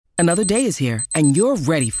Another day is here, and you're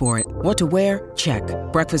ready for it. What to wear? Check.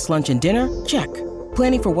 Breakfast, lunch, and dinner? Check.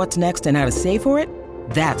 Planning for what's next and how to save for it?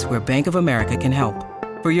 That's where Bank of America can help.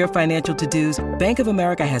 For your financial to-dos, Bank of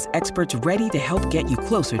America has experts ready to help get you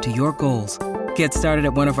closer to your goals. Get started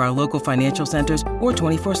at one of our local financial centers or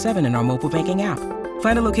 24/7 in our mobile banking app.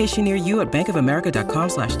 Find a location near you at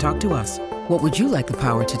bankofamerica.com/talktous. What would you like the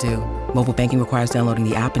power to do? Mobile banking requires downloading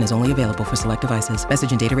the app and is only available for select devices.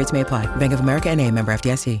 Message and data rates may apply. Bank of America N.A., member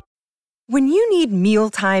FDIC. When you need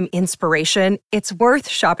mealtime inspiration, it's worth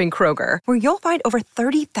shopping Kroger, where you'll find over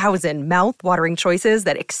 30,000 mouth-watering choices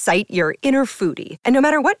that excite your inner foodie. And no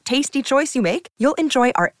matter what tasty choice you make, you'll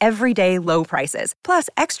enjoy our everyday low prices, plus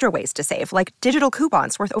extra ways to save, like digital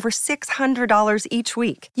coupons worth over $600 each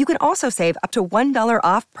week. You can also save up to $1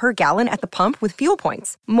 off per gallon at the pump with fuel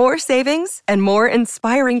points. More savings and more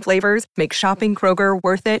inspiring flavors make shopping Kroger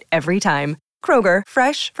worth it every time. Kroger,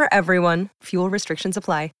 fresh for everyone. Fuel restrictions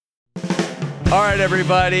apply. All right,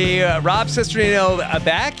 everybody. Rob Cesternino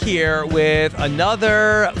back here with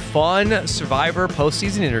another fun Survivor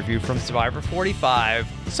postseason interview from Survivor 45.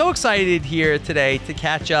 So excited here today to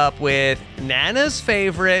catch up with Nana's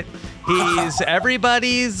favorite. He's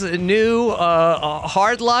everybody's new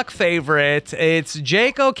hard luck favorite. It's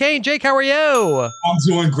Jake O'Kane. Jake, how are you? I'm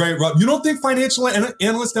doing great, Rob. You don't think financial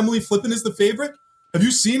analyst Emily Flippen is the favorite? Have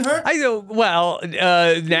you seen her? I know. Well,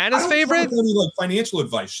 Nana's favorite? Any, like, financial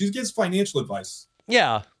advice. She gives financial advice.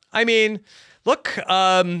 Yeah. I mean, look,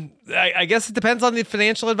 I guess it depends on the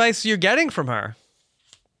financial advice you're getting from her.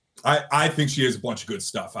 I think she has a bunch of good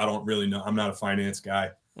stuff. I don't really know. I'm not a finance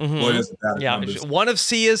guy. Mm-hmm. Yeah. One of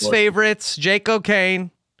Sia's favorites, Jake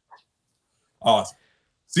O'Kane. Oh,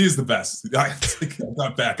 Sia's the best. I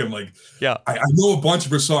got back. I'm like, yeah. I know a bunch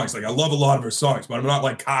of her songs. Like, I love a lot of her songs, but I'm not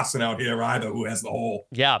like Carson out here either, who has the whole,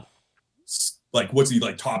 like, what's he,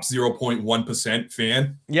 like, top 0.1%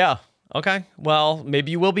 fan? Yeah. Okay. Well,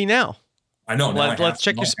 maybe you will be now. I know. Let's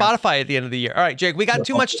check your Spotify at the end of the year. All right, Jake, we got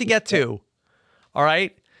too much to get to. All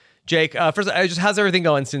right, Jake, first, how's everything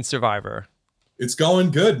going since Survivor? It's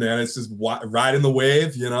going good, man. It's just riding the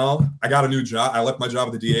wave, you know. I got a new job. I left my job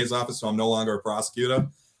at the DA's office, so I'm no longer a prosecutor.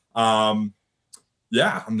 I'm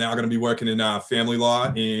now going to be working in family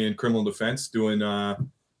law and criminal defense, doing a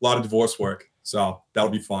lot of divorce work. So that'll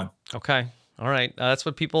be fun. Okay. All right. That's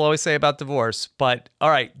what people always say about divorce. But all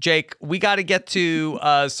right, Jake, we got to get to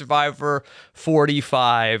Survivor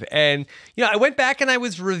 45. And, you know, I went back and I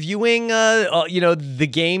was reviewing, the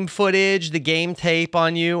game footage, the game tape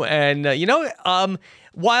on you. And,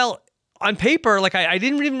 while on paper, like I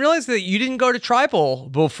didn't even realize that you didn't go to Tribal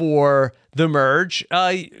before the merge.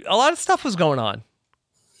 A lot of stuff was going on.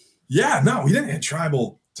 Yeah, no, we didn't hit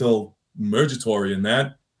Tribal till Mergatory, and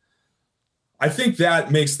that, I think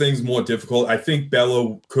that makes things more difficult. I think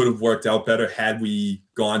Belo could have worked out better had we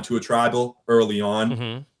gone to a Tribal early on.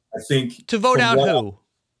 Mm-hmm. I think to vote out who?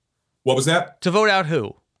 What was that? To vote out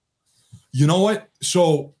who? You know what?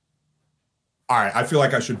 So, all right, I feel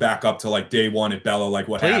like I should back up to like day one at Belo, like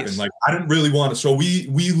what happened. Like, I didn't really want to. So we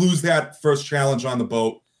lose that first challenge on the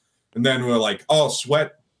boat, and then we're like, oh,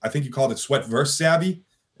 Sweat. I think you called it Sweat versus Savvy,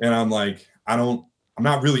 and I'm like, I'm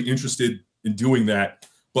not really interested in doing that.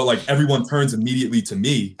 But like everyone turns immediately to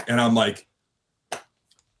me, and I'm like,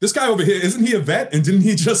 this guy over here, isn't he a vet? And didn't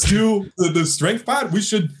he just do the strength part? We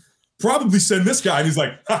should probably send this guy. And he's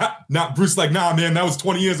like, not Bruce. Like, nah, man, that was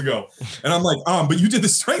 20 years ago. And I'm like, but you did the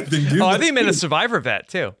strength thing, dude. Oh, I think you meant a Survivor vet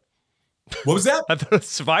too. What was that? I thought it was a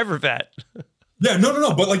Survivor vet. Yeah,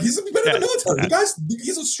 no. But like, he's been in the military.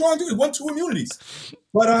 He's a strong dude. He won 2 immunities.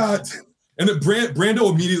 But and then Brando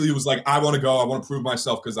immediately was like, I want to go. I want to prove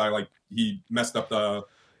myself because he messed up the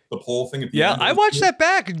poll thing at the end. I watched that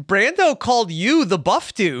back. Brando called you the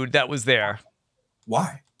buff dude that was there.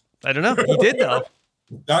 Why? I don't know. He did though.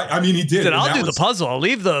 I mean, he did. I'll do the puzzle. I'll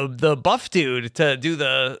leave the buff dude to do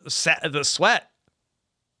the sweat.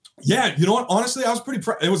 Yeah, you know what? Honestly, I was pretty.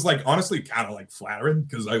 It was like honestly kind of like flattering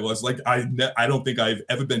because I was like I don't think I've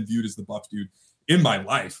ever been viewed as the buff dude in my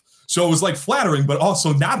life. So it was like flattering, but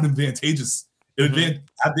also not an advantageous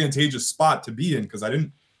spot to be in because I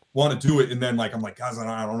didn't want to do it. And then like I'm like, guys,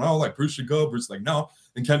 I don't know. Like Bruce should go. Bruce like no,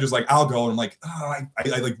 and Kendra's like I'll go. And I'm like, I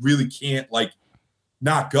like really can't like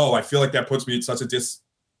not go. I feel like that puts me at such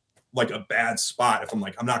a bad spot if I'm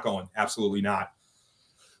like I'm not going. Absolutely not.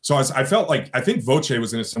 So I felt like I think Voce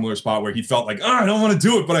was in a similar spot where he felt like I don't want to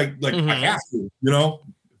do it, but I have to, you know.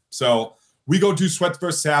 So we go do Sweat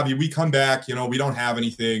versus Savvy. We come back, you know, we don't have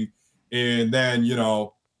anything, and then you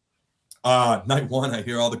know, night one, I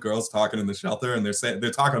hear all the girls talking in the shelter, and they're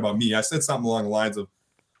talking about me. I said something along the lines of,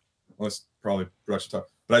 let's probably brush your talk,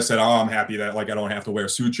 But I said, oh, I'm happy that like I don't have to wear a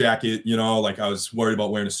suit jacket, you know, like I was worried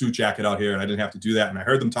about wearing a suit jacket out here and I didn't have to do that. And I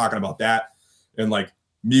heard them talking about that and like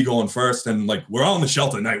me going first and like we're all in the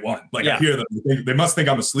shelter night one. Like I hear them, they must think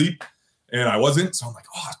I'm asleep and I wasn't. So I'm like,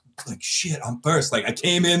 oh, like shit, I'm first. Like I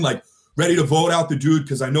came in like ready to vote out the dude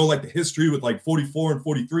because I know like the history with like 44 and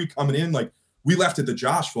 43 coming in. Like we left at the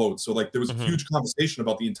Josh vote. So like there was a huge conversation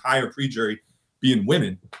about the entire pre-jury being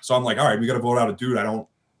women. So I'm like, all right, we got to vote out a dude. I don't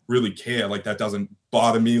really care. Like that doesn't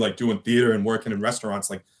bother me, like doing theater and working in restaurants.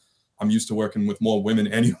 Like I'm used to working with more women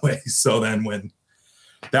anyway. So then when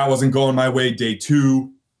that wasn't going my way, day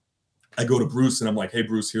 2, I go to Bruce and I'm like, hey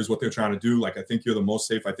Bruce, here's what they're trying to do. Like, I think you're the most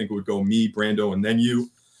safe. I think it would go me, Brando, and then you.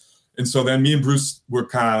 And so then me and Bruce were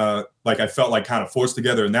kind of like, I felt like kind of forced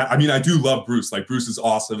together. And that, I mean, I do love Bruce. Like Bruce is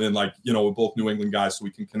awesome. And like, you know, we're both New England guys, so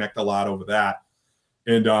we can connect a lot over that.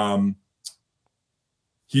 And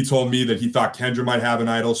he told me that he thought Kendra might have an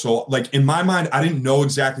idol. So like in my mind, I didn't know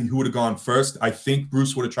exactly who would have gone first. I think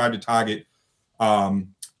Bruce would have tried to target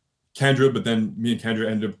Kendra, but then me and Kendra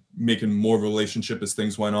ended up making more of a relationship as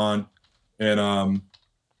things went on. And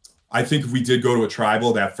I think if we did go to a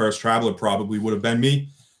tribal, that first tribal, it probably would have been me.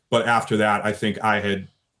 But after that, I think I had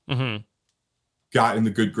gotten the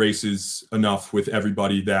good graces enough with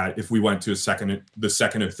everybody that if we went to the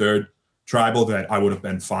second or third tribal, that I would have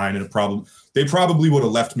been fine. And they probably would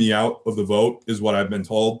have left me out of the vote, is what I've been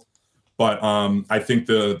told. But I think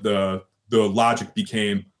the logic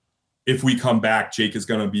became, if we come back, Jake is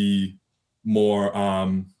going to be more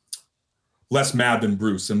less mad than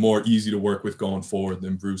Bruce and more easy to work with going forward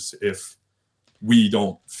than Bruce if we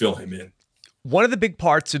don't fill him in. One of the big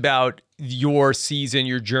parts about your season,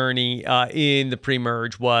 your journey in the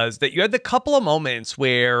pre-merge was that you had the couple of moments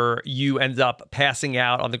where you end up passing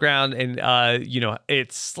out on the ground and,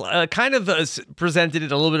 it's kind of presented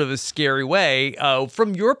in a little bit of a scary way.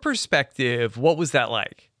 From your perspective, what was that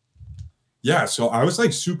like? Yeah, so I was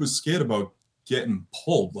like super scared about getting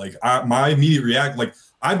pulled. Like my immediate react, like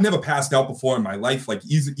I've never passed out before in my life. Like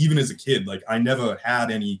even as a kid, like I never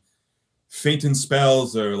had any fainting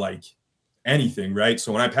spells or like anything, right?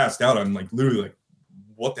 So when I passed out, I'm like literally like,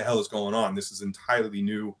 what the hell is going on? This is entirely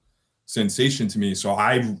new sensation to me. So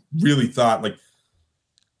I really thought like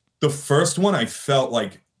the first one I felt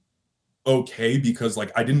like okay because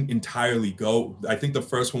like I didn't entirely go. I think the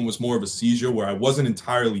first one was more of a seizure where I wasn't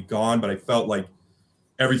entirely gone, but I felt like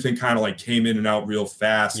everything kind of like came in and out real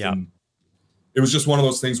fast. Yeah. And it was just one of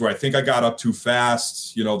those things where I think I got up too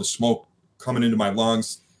fast, you know, the smoke coming into my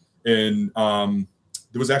lungs. And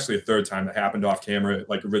there was actually a third time that happened off camera,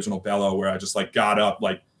 like original Bello, where I just like got up,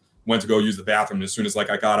 like went to go use the bathroom. And as soon as like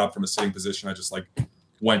I got up from a sitting position, I just like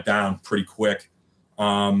went down pretty quick.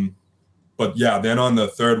 But yeah, then on the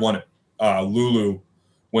third one, Lulu,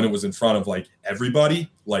 when it was in front of like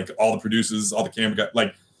everybody, like all the producers, all the camera guys,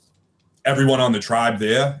 like everyone on the tribe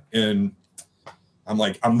there. And I'm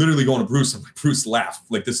like, I'm literally going to Bruce. I'm like, Bruce, laugh.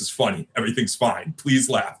 Like, this is funny. Everything's fine. Please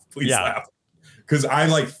laugh. Please laugh. Because I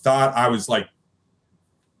like thought I was like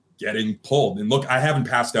getting pulled. And look, I haven't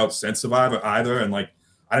passed out since Survivor either. And like,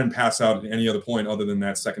 I didn't pass out at any other point other than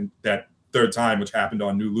that third time, which happened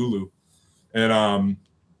on New Lulu. And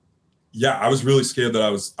yeah, I was really scared that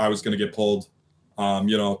I was going to get pulled.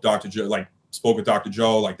 Dr. Joe, like spoke with Dr.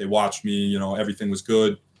 Joe, like they watched me, you know, everything was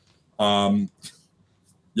good.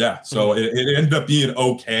 Yeah, so it ended up being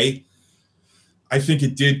okay. I think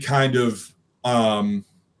it did kind of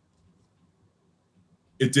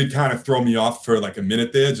throw me off for like a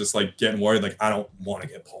minute there, just like getting worried, like I don't want to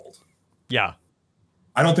get pulled. Yeah.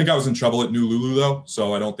 I don't think I was in trouble at New Lulu though,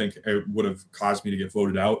 so I don't think it would have caused me to get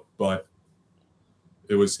voted out, but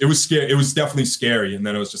it was scary. It was definitely scary. And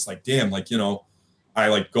then it was just like, damn, like, you know, I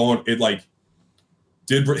like going, it like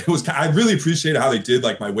I really appreciated how they did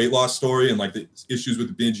like my weight loss story and like the issues with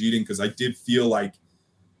the binge eating. Cause I did feel like,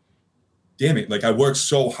 damn it. Like I worked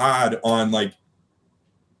so hard on like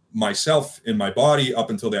myself and my body up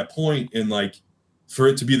until that point. And like, for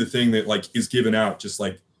it to be the thing that like is given out, just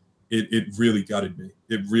like, it really gutted me.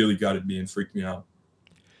 It really gutted me and freaked me out.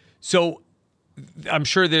 So I'm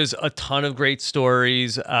sure there's a ton of great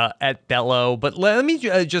stories at Bello, but let me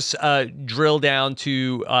just drill down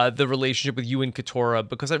to the relationship with you and Katurah,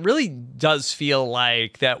 because it really does feel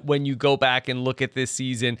like that when you go back and look at this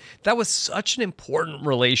season, that was such an important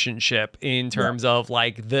relationship in terms of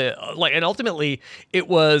like and ultimately it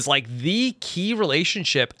was like the key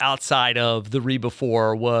relationship outside of the Reba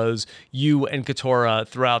 4 was you and Katurah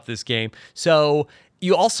throughout this game. So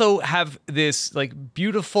you also have this like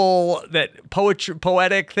beautiful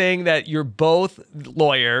poetic thing that you're both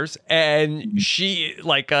lawyers and she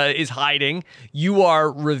like is hiding, you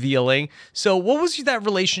are revealing. So what was that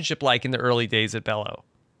relationship like in the early days at Bello?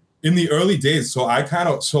 in the early days, so I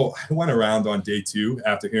went around on day 2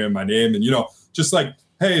 after hearing my name, and just like,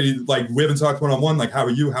 hey, like we haven't talked one-on-one, like how are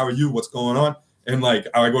you, what's going on? And like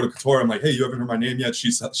I go to Katora, I'm like, hey, you haven't heard my name yet?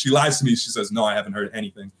 She lies to me, she says, no, I haven't heard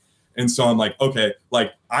anything. And so I'm like, okay,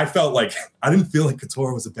 like I didn't feel like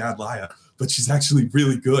Katora was a bad liar, but she's actually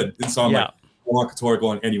really good. And so I'm like, I want Katora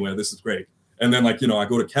going anywhere, this is great. And then like, I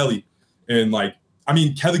go to Kelly, and like, I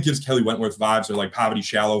mean, Kelly gives Kelly Wentworth vibes, or like Poverty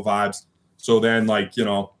Shallow vibes. So then like,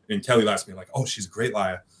 and Kelly last me like, oh, she's a great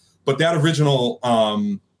liar. But that original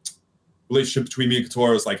relationship between me and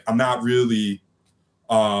Katora was like, I'm not really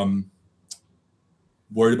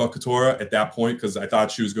worried about Katora at that point, because I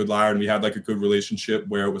thought she was a good liar, and we had like a good relationship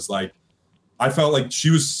where it was like, I felt like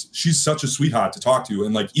she's such a sweetheart to talk to.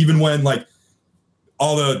 And like, even when like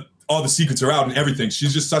all the secrets are out and everything,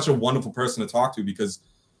 she's just such a wonderful person to talk to, because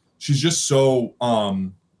she's just so,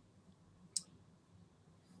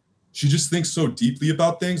 she just thinks so deeply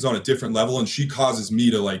about things on a different level, and she causes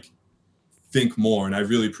me to like think more. And I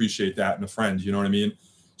really appreciate that in a friend, you know what I mean?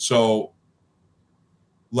 So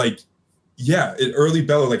like, yeah, at early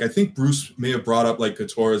Bella, like I think Bruce may have brought up like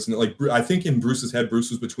Katora's, and like I think in Bruce's head, Bruce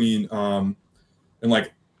was between, and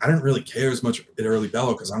like I didn't really care as much at early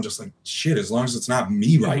Bella, because I'm just like, shit, as long as it's not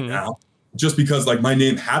me right now, just because like my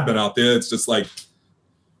name had been out there, it's just like,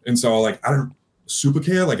 and so like I don't super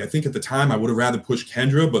care. Like I think at the time I would have rather pushed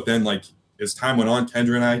Kendra, but then like as time went on,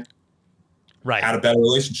 Kendra and I had a better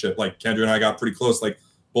relationship. Like Kendra and I got pretty close, like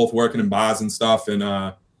both working in bars and stuff, and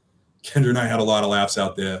Kendra and I had a lot of laughs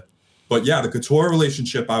out there. But yeah, the Katora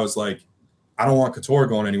relationship, I was like, I don't want Katora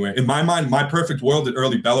going anywhere. In my mind, my perfect world at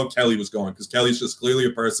early Bello, Kelly was going, because Kelly's just clearly a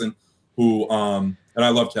person who, and I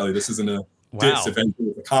love Kelly. This isn't a diss, if anything,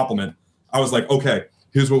 it's a compliment. I was like, okay,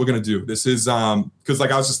 here's what we're going to do. This is, because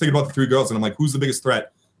like I was just thinking about the 3 girls, and I'm like, who's the biggest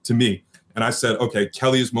threat to me? And I said, okay,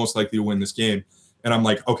 Kelly is most likely to win this game. And I'm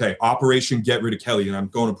like, okay, Operation Get Rid of Kelly. And I'm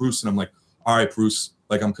going to Bruce, and I'm like, all right, Bruce,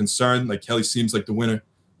 like I'm concerned. Like Kelly seems like the winner,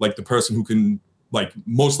 like the person who can like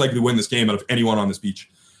most likely to win this game out of anyone on this beach.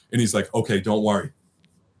 And he's like, okay, don't worry.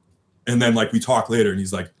 And then like we talk later, and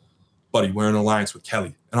he's like, buddy, we're in an alliance with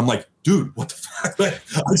Kelly. And I'm like, dude, what the fuck? Like,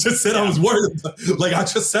 I just said I was worried. I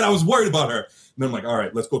just said I was worried about her. And then I'm like, all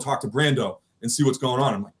right, let's go talk to Brando and see what's going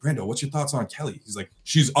on. I'm like, Brando, what's your thoughts on Kelly? He's like,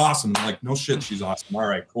 she's awesome. I'm like, no shit, she's awesome. All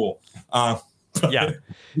right, cool. Yeah,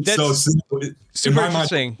 that's super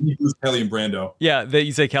interesting. Kelly and Brando. Yeah, that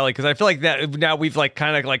you say Kelly, because I feel like that now we've like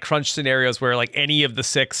kind of like crunched scenarios where like any of the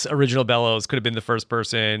 6 original Bellos could have been the first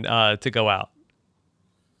person to go out.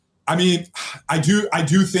 I mean, I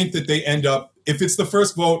do think that they end up, if it's the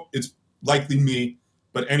first vote, it's likely me.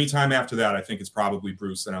 But anytime after that, I think it's probably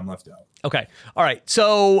Bruce, and I'm left out. Okay, all right.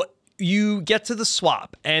 So you get to the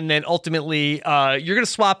swap, and then ultimately you're going to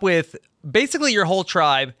swap with basically your whole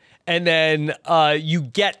tribe. And then you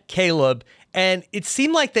get Caleb, and it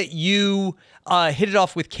seemed like that you hit it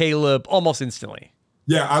off with Caleb almost instantly.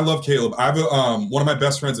 Yeah, I love Caleb. I have one of my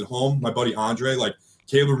best friends at home, my buddy Andre. Like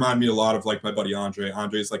Caleb reminded me a lot of like my buddy Andre.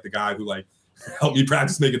 Andre is like the guy who like helped me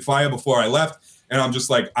practice making fire before I left. And I'm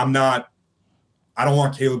just like, I don't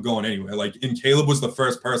want Caleb going anywhere. Like, and Caleb was the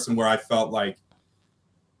first person where I felt like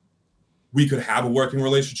we could have a working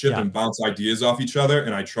relationship and bounce ideas off each other.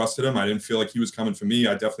 And I trusted him. I didn't feel like he was coming for me.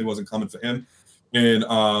 I definitely wasn't coming for him. And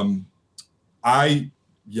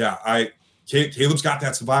Caleb's got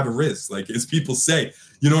that survivor riz, like as people say,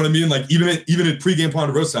 you know what I mean? Like even at pregame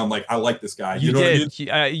Ponderosa, I'm like, I like this guy. You know did. What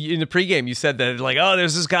I mean? In the pregame, you said that like, oh,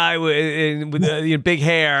 there's this guy with big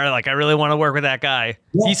hair. Like, I really want to work with that guy.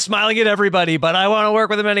 Yeah. He's smiling at everybody, but I want to work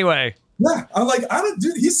with him anyway. Yeah. I'm like,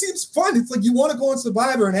 dude, he seems fun. It's like, you want to go on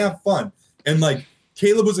Survivor and have fun. And like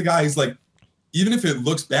Caleb was a guy who's like, even if it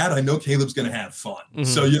looks bad, I know Caleb's going to have fun. Mm-hmm.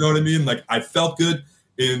 So, you know what I mean? Like, I felt good,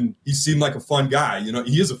 and he seemed like a fun guy. You know,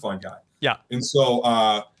 he is a fun guy. Yeah. And so,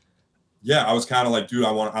 I was kind of like, dude, I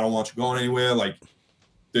don't want you going anywhere. Like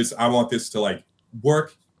this, I want this to like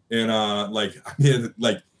work. And I made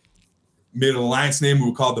an alliance name. We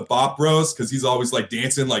were called the Bop Bros, because he's always like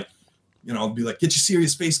dancing, like, you know, be like, get your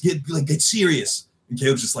serious face, get serious. And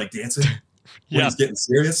Caleb's just like dancing when he's getting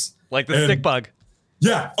serious. Like the stick bug.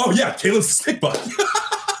 Yeah. Oh yeah. Caleb's the stick bug.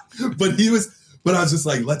 but I was just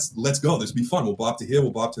like, let's go. This will be fun. We'll bop to here.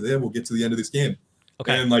 We'll bop to there. We'll get to the end of this game.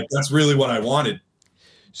 Okay. And like, that's really what I wanted.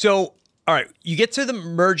 So, all right, you get to the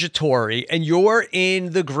Mergatory, and you're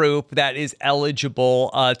in the group that is eligible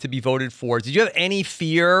to be voted for. Did you have any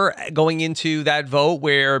fear going into that vote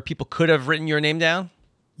where people could have written your name down?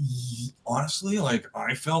 Honestly, like,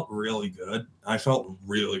 I felt really good. I felt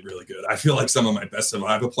really, really good. I feel like some of my best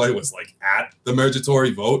Survivor play was like at the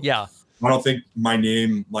Mergatory vote. Yeah. I don't think my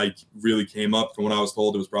name like really came up from when I was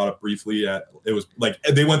told. It was brought up briefly it was like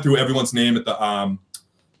they went through everyone's name at the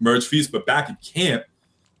merge feast, but back at camp,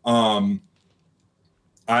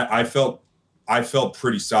 I felt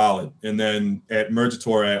pretty solid. And then at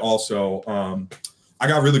Mergatory, I also I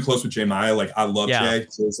got really close with Jay Maya. Like I love Jay.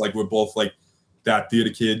 So it's like we're both like that theater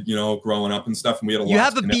kid, you know, growing up and stuff. And we had a lot. You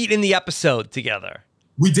have a beat in the episode together.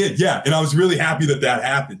 We did, yeah. And I was really happy that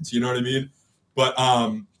happened. You know what I mean? But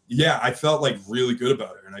yeah, I felt like really good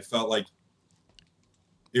about it. And I felt like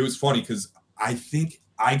it was funny because I think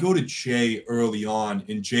I go to Jay early on,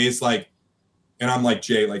 and Jay's like, and I'm like,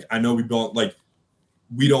 Jay, like I know we don't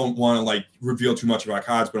want to like reveal too much of our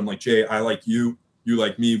cards, but I'm like, Jay, I like you, you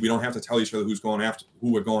like me. We don't have to tell each other who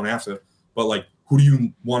we're going after, but like, who do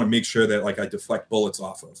you want to make sure that like I deflect bullets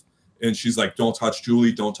off of? And she's like, don't touch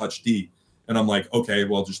Julie, don't touch D. And I'm like, okay,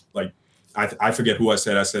 well, just like, I forget who I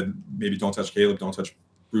said. I said maybe don't touch Caleb, don't touch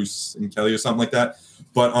Bruce and Kelly or something like that.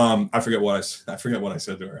 But I forget what I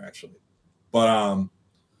said to her actually. But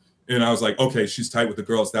and I was like, okay, she's tight with the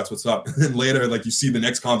girls. That's what's up. And then later, like you see the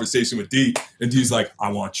next conversation with D, and D's like, I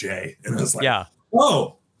want Jay. And I was like, yeah.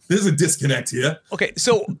 Oh, there's a disconnect here. Okay,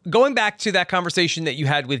 so going back to that conversation that you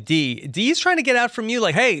had with D's trying to get out from you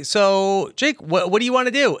like, hey, so Jake, what do you want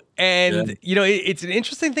to do? And, you know, it's an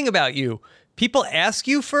interesting thing about you. People ask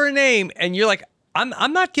you for a name, and you're like,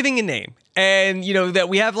 I'm not giving a name. And, you know, that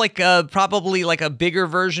we have like probably like a bigger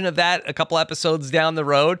version of that a couple episodes down the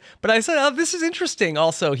road. But I said, oh, this is interesting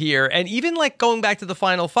also here. And even like going back to the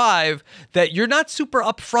final five, that you're not super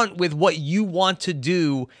upfront with what you want to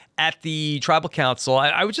do at the tribal council.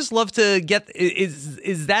 I would just love to get,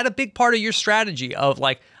 is that a big part of your strategy of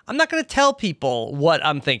like, I'm not going to tell people what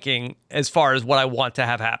I'm thinking as far as what I want to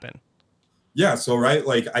have happen? Yeah. So, right.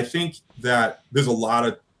 Like, I think that there's a lot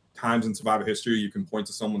of times in Survivor history you can point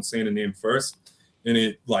to someone saying a name first and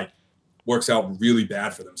it like works out really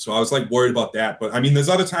bad for them. So I was like worried about that. But I mean, there's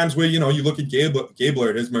other times where, you know, you look at Gabler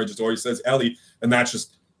at his merges or he says Ellie, and that's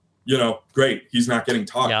just, you know, great. He's not getting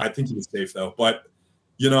talked. Yeah. I think he was safe though. But,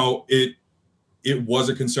 you know, it was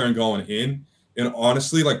a concern going in. And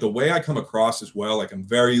honestly, like the way I come across as well, like I'm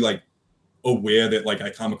very like aware that like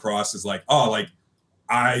I come across as like, oh, like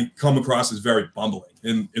I come across as very bumbling.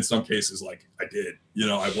 In some cases, like I did, you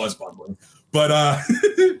know, I was bumbling, but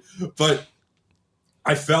but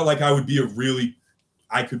I felt like I would be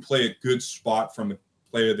I could play a good spot from a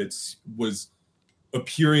player that was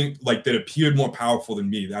appeared more powerful than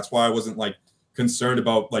me. That's why I wasn't like concerned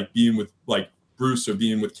about like being with like Bruce or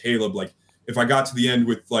being with Caleb. Like if I got to the end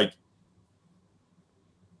with like,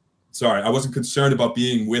 I wasn't concerned about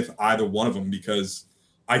being with either one of them because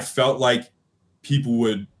I felt like people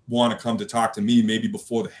would want to come to talk to me maybe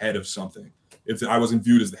before the head of something. If I wasn't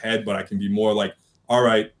viewed as the head, but I can be more like, all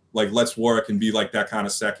right, like let's work and be like that kind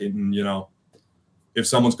of second. And, you know, if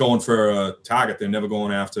someone's going for a target, they're never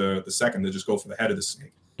going after the second. They just go for the head of the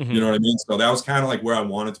snake. Mm-hmm. You know what I mean? So that was kind of like where I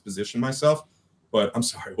wanted to position myself. But I'm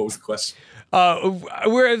sorry, what was the question?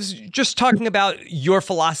 We're just talking about your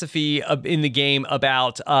philosophy in the game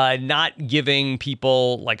about not giving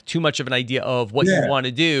people like too much of an idea of what you want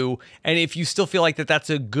to do, and if you still feel like that's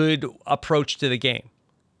a good approach to the game.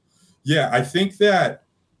 Yeah, I think at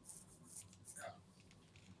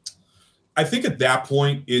that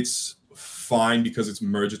point it's fine because it's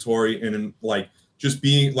mergatory and like just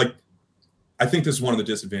being like, I think this is one of the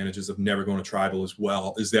disadvantages of never going to tribal as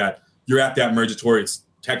well, is that you're at that mergatory. It's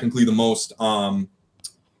technically the most, can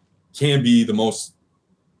be the most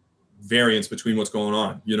variance between what's going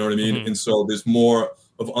on. You know what I mean? Mm-hmm. And so there's more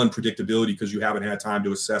of unpredictability because you haven't had time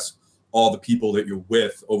to assess all the people that you're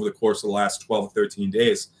with over the course of the last 12 or 13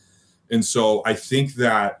 days. And so I think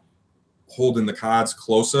that holding the cards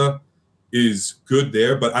closer is good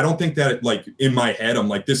there, but I don't think that like in my head, I'm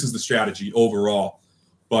like, this is the strategy overall.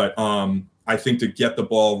 But I think to get the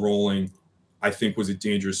ball rolling, I think was a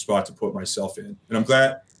dangerous spot to put myself in. And I'm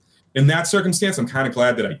glad in that circumstance, I'm kind of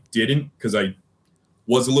glad that I didn't, because I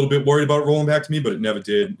was a little bit worried about it rolling back to me, but it never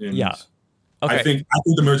did. And yeah. Okay. I think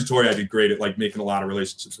the mergatory, I did great at like making a lot of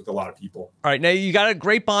relationships with a lot of people. All right. Now you got a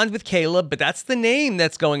great bond with Caleb, but that's the name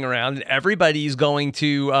that's going around and everybody's going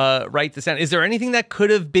to write this down. Is there anything that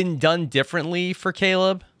could have been done differently for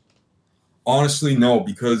Caleb? Honestly, no,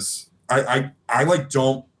 because I like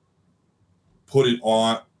don't put it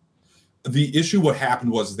on. The issue, what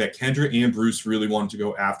happened was that Kendra and Bruce really wanted to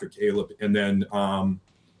go after Caleb. And then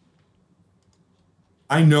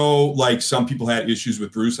I know like some people had issues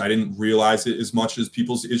with Bruce. I didn't realize it as much as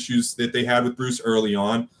people's issues that they had with Bruce early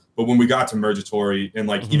on. But when we got to mergatory and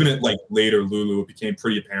like even at like later Lulu, it became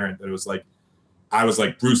pretty apparent that it was like, I was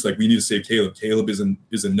like, Bruce, like we need to save Caleb. Caleb is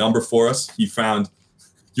a number for us. He found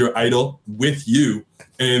your idol with you.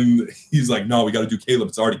 And he's like, no, we got to do Caleb.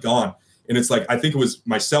 It's already gone. And it's like, I think it was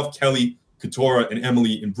myself, Kelly, Katurah, and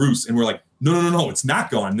Emily, and Bruce. And we're like, no, it's not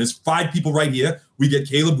gone. There's 5 people right here. We get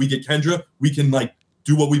Caleb, we get Kendra. We can like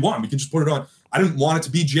do what we want. We can just put it on. I didn't want it to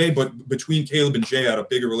be Jay, but between Caleb and Jay, I had a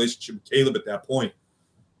bigger relationship with Caleb at that point.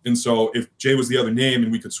 And so if Jay was the other name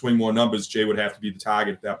and we could swing more numbers, Jay would have to be the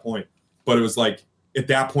target at that point. But it was like, at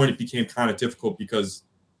that point, it became kind of difficult because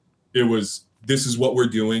it was, this is what we're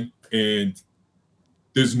doing and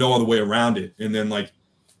there's no other way around it. And then like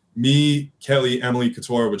me, Kelly, Emily,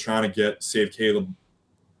 Katurah were trying to save Caleb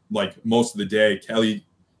like most of the day. Kelly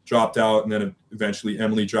dropped out and then eventually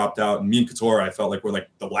Emily dropped out. And me and Katurah, I felt like we're like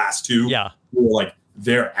the last two. Yeah. Who were like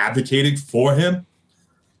there advocating for him.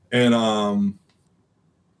 And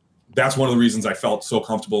that's one of the reasons I felt so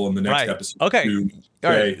comfortable in the next episode. Okay. All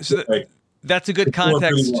right. So that's a good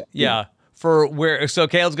context. Yeah. For where, so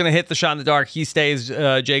Caleb's going to hit the shot in the dark. He stays,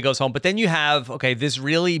 Jay goes home. But then you have, this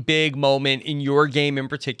really big moment in your game in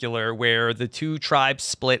particular where the 2 tribes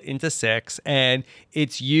split into 6 and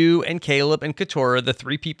it's you and Caleb and Katurah, the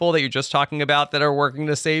 3 people that you're just talking about that are working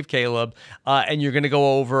to save Caleb. And you're going to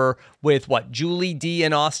go over with what, Julie, Dee,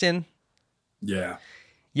 and Austin? Yeah.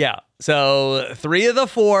 Yeah. So 3 of the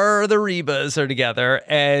 4, the Rebas are together.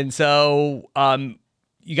 And so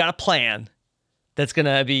you got a plan that's going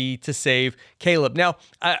to be to save Caleb. Now,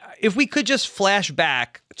 if we could just flash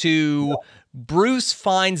back to Bruce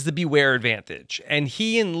finds the Beware advantage and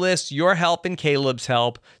he enlists your help and Caleb's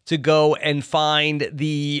help to go and find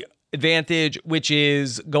the advantage, which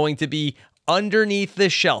is going to be underneath the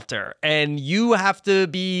shelter. And you have to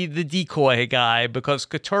be the decoy guy because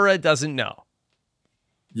Katurah doesn't know.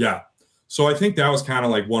 Yeah. So I think that was kind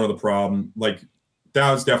of like one of the problem. Like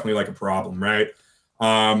that was definitely like a problem, right?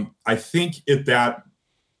 I think at that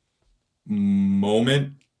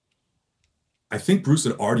moment, I think Bruce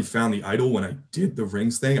had already found the idol when I did the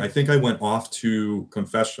rings thing. I think I went off to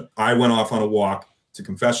confession. I went off on a walk to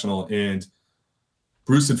confessional and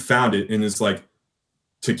Bruce had found it and is like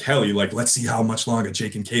to Kelly, like, let's see how much longer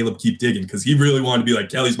Jake and Caleb keep digging. Cause he really wanted to be like,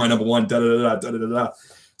 Kelly's my number 1, da-da-da-da.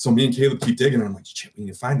 So me and Caleb keep digging and I'm like, shit, we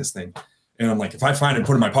need to find this thing. And I'm like, if I find it,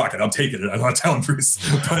 put it in my pocket, I'll take it. I'm not telling Bruce.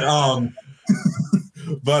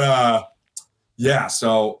 But yeah,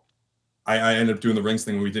 so I ended up doing the rings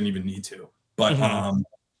thing when we didn't even need to. But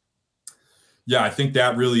yeah, I think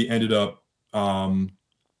that really ended up I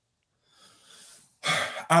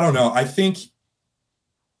don't know. I think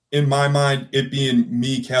in my mind, it being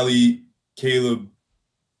me, Kelly, Caleb,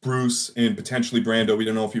 Bruce, and potentially Brando, we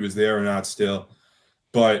don't know if he was there or not still.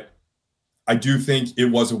 But I do think it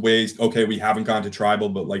was a waste. Okay, we haven't gone to tribal,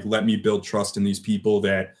 but like, let me build trust in these people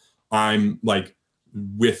that I'm like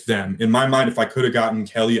with them. In my mind, if I could have gotten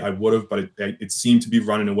Kelly, I would have, but it seemed to be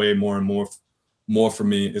running away more and more for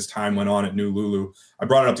me as time went on at New Lulu. I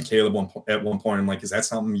brought it up to Caleb at one point. I'm like, is that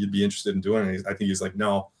something you'd be interested in doing? And I think he's like,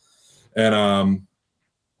 no. And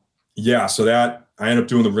yeah, so that I ended up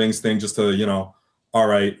doing the rings thing just to, all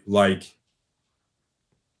right, like,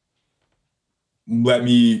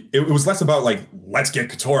 it was less about like, let's get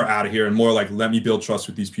Katurah out of here and more like, let me build trust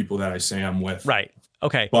with these people that I say I'm with. Right.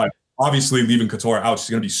 Okay. But obviously leaving Katurah out, she's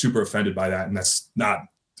going to be super offended by that. And that's not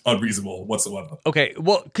unreasonable whatsoever. Okay.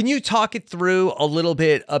 Well, can you talk it through a little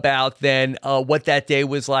bit about then what that day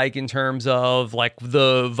was like in terms of like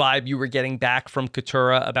the vibe you were getting back from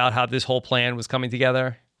Katurah about how this whole plan was coming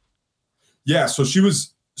together? Yeah. So she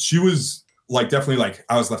was like, definitely like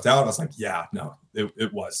I was left out. I was like, yeah, no,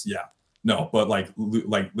 it was. Yeah. No, but like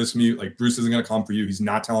listen to me, like Bruce isn't going to come for you. He's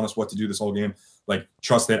not telling us what to do this whole game. Like,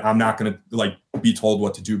 trust that I'm not going to like be told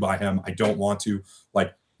what to do by him. I don't want to.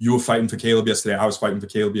 Like, you were fighting for Caleb yesterday. I was fighting for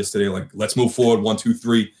Caleb yesterday. Like, let's move forward. 1, 2,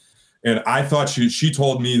 3. And I thought she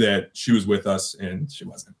told me that she was with us and she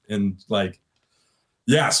wasn't. And like,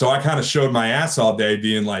 yeah, so I kind of showed my ass all day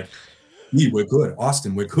being like, we're good.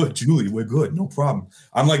 Austin, we're good. Julie, we're good. No problem.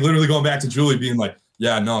 I'm like literally going back to Julie being like,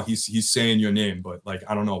 yeah, no, he's saying your name, but like,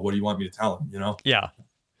 I don't know. What do you want me to tell him? Yeah.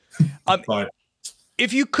 But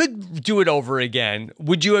if you could do it over again,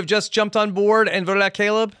 would you have just jumped on board and voted out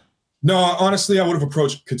Caleb? No, honestly, I would have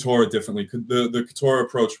approached Katurah differently. The Katurah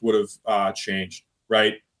approach would have changed,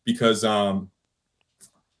 right? Because I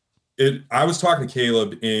was talking to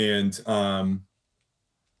Caleb and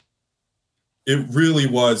it really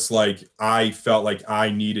was like I felt like I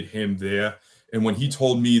needed him there. And when he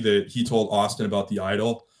told me that he told Austin about the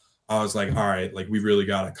idol, I was like, all right, like we really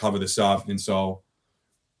got to cover this up. And so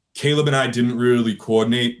Caleb and I didn't really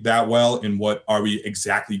coordinate that well in what are we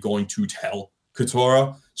exactly going to tell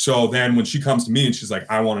Katurah. So then when she comes to me and she's like,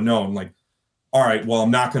 I want to know, I'm like, all right, well,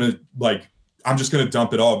 I'm not going to like, I'm just going to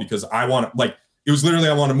dump it all because I want to like, it was literally,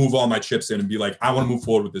 I want to move all my chips in and be like, I want to move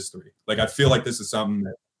forward with this 3. Like, I feel like this is something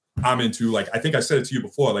that I'm into. Like, I think I said it to you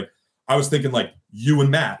before. Like, I was thinking like you and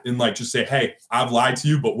Matt, and like just say, hey, I've lied to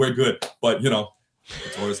you, but we're good. But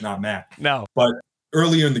Katora's not Matt. No. But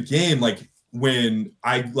earlier in the game, like when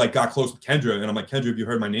I like got close with Kendra, and I'm like, Kendra, have you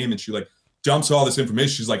heard my name? And she like dumps all this information.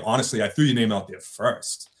 She's like, honestly, I threw your name out there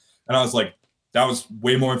first. And I was like, that was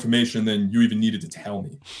way more information than you even needed to tell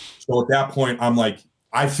me. So at that point, I'm like,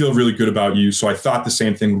 I feel really good about you. So I thought the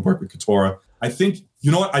same thing would work with Katora. I think,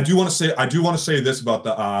 you know what? I do want to say this about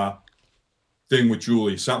the thing with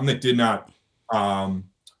Julie. Something that did not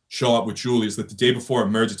show up with Julie is that the day before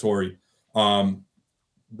Emergatory,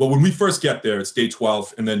 well, when we first get there, it's day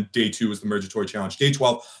 12, and then day 2 is the Emergatory Challenge. Day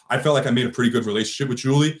 12, I felt like I made a pretty good relationship with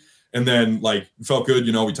Julie, and then like it felt good.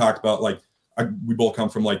 We talked about like we both come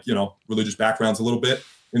from like religious backgrounds a little bit,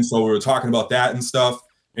 and so we were talking about that and stuff.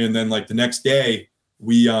 And then like the next day,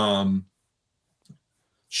 we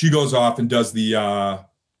she goes off and does the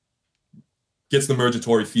gets the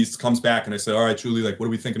Emergatory feast, comes back, and I said, all right, Julie, like what are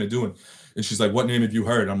we thinking of doing? And she's like, what name have you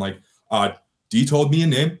heard? I'm like, Dee told me a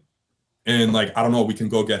name. And like, I don't know, we can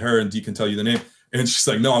go get her and Dee can tell you the name. And she's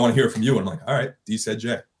like, no, I want to hear it from you. And I'm like, all right, Dee said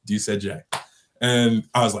Jay. Dee said Jay. And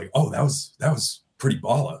I was like, oh, that was pretty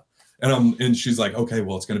baller. And she's like, okay,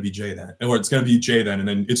 well, it's going to be Jay then. Or it's going to be Jay then. And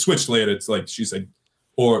then it switched later. It's like, she said,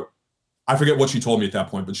 or I forget what she told me at that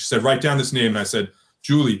point, but she said, write down this name. And I said,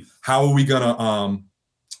 Julie, how are we going to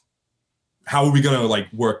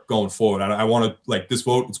like work going forward? I want to like this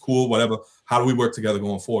vote. It's cool, whatever. How do we work together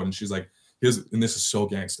going forward? And she's like, and this is so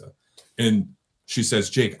gangster. And she says,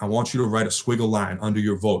 Jake, I want you to write a squiggle line under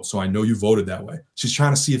your vote, so I know you voted that way. She's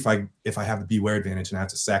trying to see if I have the beware advantage and I have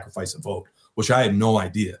to sacrifice a vote, which I had no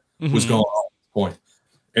idea was going on at this point.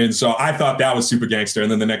 And so I thought that was super gangster.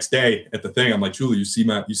 And then the next day at the thing, I'm like, Julie, you see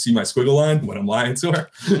my squiggle line when I'm lying to her?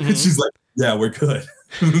 And she's like, yeah, we're good.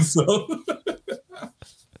 So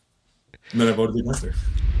and then I voted against her.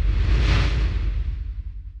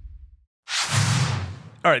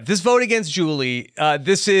 All right, this vote against Julie,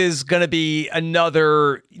 this is going to be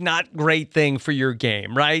another not great thing for your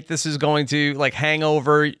game, right? This is going to like hang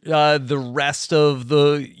over the rest of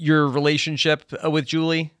your relationship with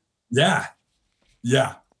Julie. Yeah.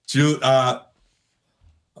 Julie,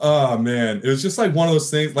 oh man, it was just like one of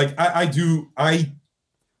those things. Like I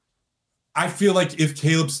feel like if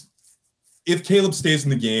Caleb stays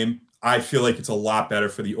in the game, I feel like it's a lot better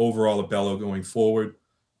for the overall Abello going forward.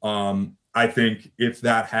 I think if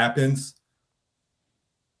that happens,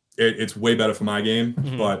 it's way better for my game,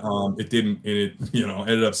 but it didn't, and it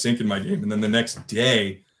ended up sinking my game. And then the next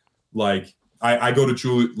day, like I go to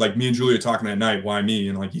Julie, like me and Julie are talking that night, why me?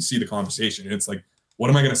 And like you see the conversation, and it's like, what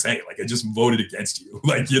am I gonna say? Like I just voted against you,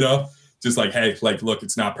 like just like, hey, like look,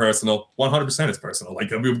 it's not personal. 100% it's personal.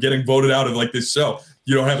 Like I'm getting voted out of like this show.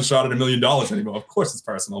 You don't have a shot at $1 million anymore. Of course it's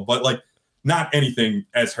personal, but like not anything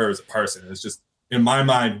as her as a person. It's just. In my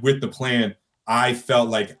mind, with the plan, I felt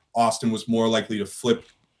like Austin was more likely to flip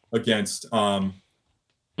against the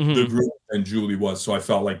group than Julie was. So I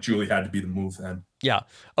felt like Julie had to be the move then. Yeah.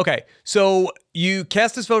 Okay. So you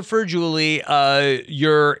cast this vote for Julie.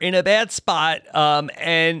 You're in a bad spot.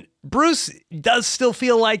 And Bruce does still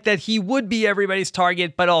feel like that he would be everybody's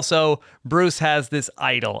target, but also Bruce has this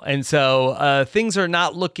idol. And so things are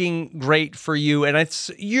not looking great for you. And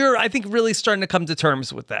you're, I think, really starting to come to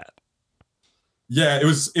terms with that. Yeah, it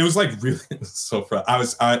was like really so fun.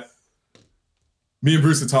 Me and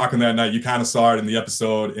Bruce were talking that night. You kind of saw it in the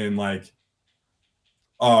episode, and like,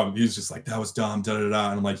 he was just like, that was dumb, da da da.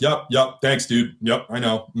 And I'm like, yep, thanks, dude. Yep, I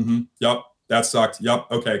know. Yep, that sucked. Yep,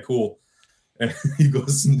 okay, cool. And he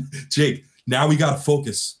goes, Jake, now we gotta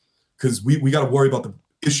focus because we gotta worry about the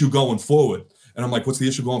issue going forward. And I'm like, what's the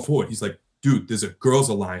issue going forward? He's like, dude, there's a girls'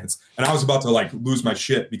 alliance. And I was about to like lose my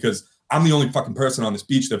shit because I'm the only fucking person on this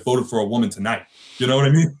beach that voted for a woman tonight. You know what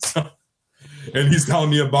I mean? So, and he's telling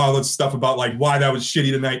me about all this stuff about like why that was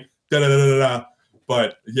shitty tonight. Da da da da da.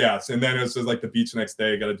 But yes, and then it was just like the beach the next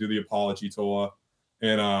day. Got to do the apology tour,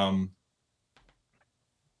 and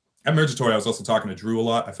at Emergatory, I was also talking to Drew a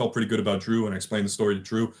lot. I felt pretty good about Drew, and I explained the story to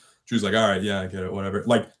Drew. Drew's like, all right, yeah, I get it, whatever.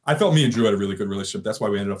 Like I felt me and Drew had a really good relationship. That's why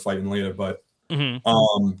we ended up fighting later. But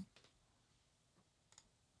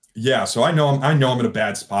yeah, so I know I'm in a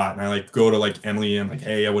bad spot, and I like go to like Emily and like,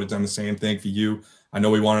 hey, I would have done the same thing for you. I know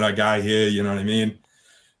we wanted our guy here, you know what I mean?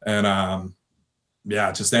 And yeah,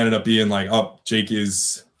 it just ended up being like, oh, Jake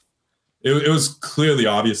is. It was clearly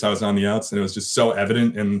obvious I was on the outs, and it was just so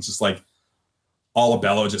evident, and just like all of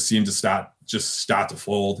Bello just seemed to start to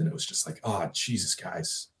fold, and it was just like, oh, Jesus,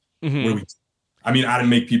 guys, what are we? I mean, I didn't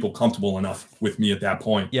make people comfortable enough with me at that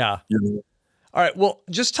point. Yeah. You know? All right. Well,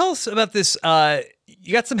 just tell us about this.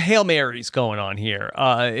 You got some Hail Marys going on here.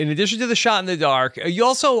 In addition to the shot in the dark, you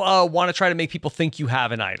also want to try to make people think you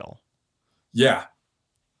have an idol. Yeah.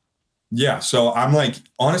 Yeah. So I'm like,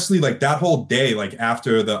 honestly, like that whole day, like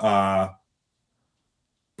after the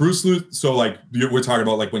Bruce Lee. So like we're talking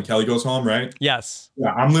about like when Kelly goes home, right? Yes.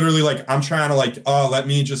 Yeah. I'm literally like, I'm trying to like, let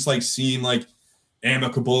me just like seem like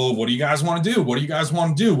amicable. What do you guys want to do? What do you guys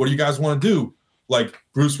want to do? What do you guys want to do? Like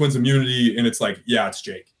Bruce wins immunity and it's like, yeah, it's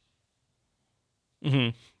Jake.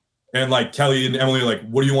 Mm-hmm. And like Kelly and Emily are like,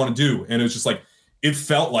 what do you want to do? And it was just like, it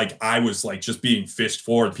felt like I was like just being fished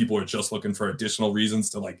forward. People were just looking for additional reasons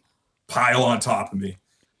to like pile on top of me.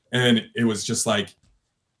 And it was just like,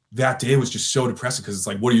 that day was just so depressing because it's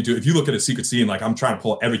like, what do you do? If you look at a secret scene, like I'm trying to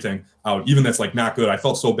pull everything out, even that's like not good. I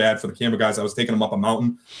felt so bad for the camera guys. I was taking them up a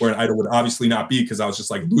mountain where an idol would obviously not be because I was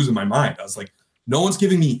just like losing my mind. I was like, no one's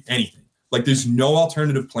giving me anything. Like there's no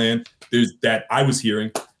alternative plan. There's that I was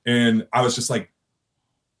hearing. And I was just like,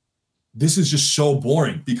 this is just so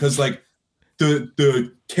boring because like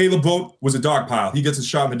the Caleb vote was a dog pile. He gets a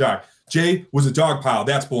shot in the dark. Jay was a dog pile.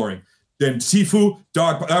 That's boring. Then Sifu,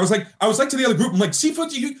 dog pile. I was like to the other group, I'm like,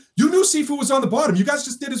 Sifu, you knew Sifu was on the bottom. You guys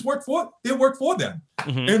just did his work for them.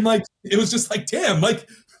 Mm-hmm. And like, it was just like, damn, like,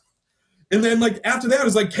 and then like after that, it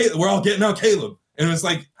was like, Caleb, we're all getting out Caleb. And it was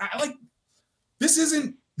like, this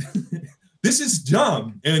isn't, this is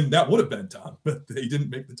dumb. And that would have been dumb, but they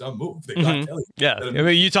didn't make the dumb move. They got Kelly. Yeah. I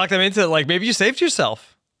mean, you talked them into like, maybe you saved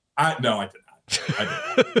yourself. No, I did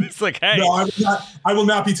not. It's like, hey. No, I will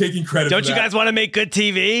not be taking credit Don't for you that. guys want to make good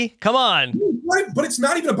TV? Come on. Right, but it's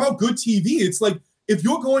not even about good TV. It's like, if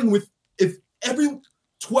you're going with, if every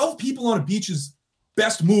 12 people on a beach's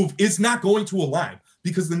best move is not going to align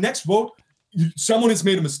because the next vote, someone has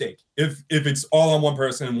made a mistake. If it's all on one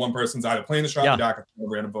person and one person's either playing the shot in the dark or throwing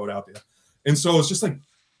a random vote out there. And so it's just like,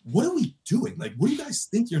 what are we doing? Like, what do you guys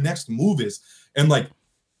think your next move is? And like,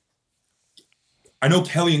 I know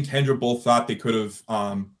Kelly and Kendra both thought they could have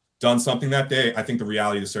done something that day. I think the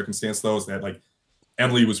reality of the circumstance, though, is that like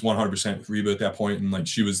Emily was 100% with Reba at that point, and like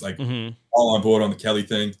she was like all on board on the Kelly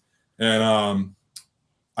thing. And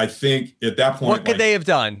I think at that point, what could they have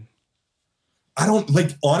done? I don't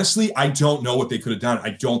like honestly. I don't know what they could have done.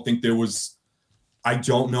 I don't think there was. I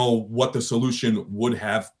don't know what the solution would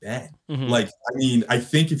have been. Mm-hmm. Like, I mean, I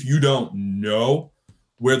think if you don't know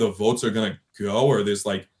where the votes are gonna go, or there's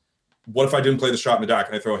like, what if I didn't play the shot in the dark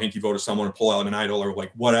and I throw a hinky vote to someone and pull out an idol or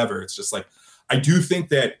like whatever? It's just like, I do think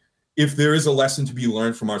that if there is a lesson to be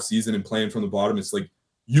learned from our season and playing from the bottom, it's like,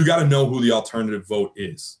 you got to know who the alternative vote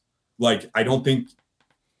is. Like, I don't think,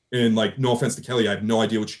 and like, no offense to Kelly, I have no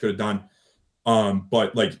idea what she could have done.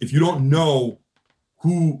 But like, if you don't know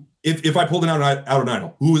who, if I pulled out an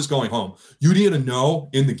idol, who is going home? You need to know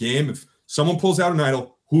in the game, if someone pulls out an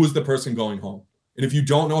idol, who is the person going home? And if you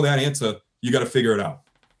don't know that answer, you got to figure it out.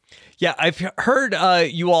 Yeah, I've heard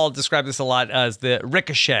you all describe this a lot as the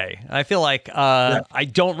ricochet. I feel like I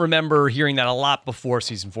don't remember hearing that a lot before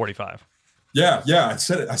season 45. Yeah. I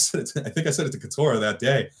said it. I think I said it to Katora that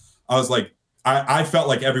day. I was like, I felt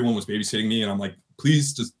like everyone was babysitting me, and I'm like,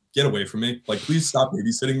 please just get away from me. Like, please stop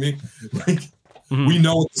babysitting me. Like, we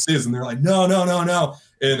know what this is. And they're like, no.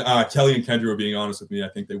 And Kelly and Kendra were being honest with me. I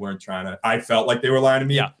think they weren't trying to. I felt like they were lying to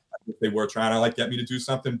me. Yeah. I think they were trying to like get me to do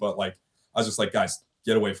something, but like, I was just like, guys,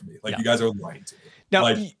 get away from me. Like, you guys are lying to me. Now,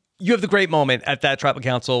 like, you have the great moment at that tribal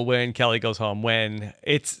council when Kelly goes home, when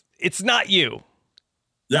it's not you.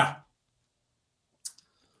 Yeah.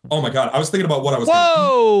 Oh my God. I was thinking about what I was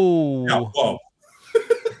Whoa. Yeah, whoa.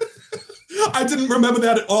 I didn't remember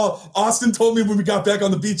that at all. Austin told me when we got back on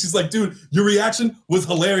the beach, he's like, dude, your reaction was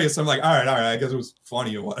hilarious. I'm like, all right. I guess it was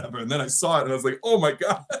funny or whatever. And then I saw it and I was like, oh my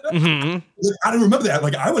God. Mm-hmm. Like, I didn't remember that.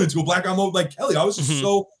 Like, I went into a blackout mode like Kelly. I was just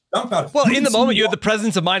so dumbfounded. Well, in the moment, you had the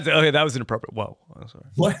presence of mind. Okay, that was inappropriate. Whoa. I'm sorry.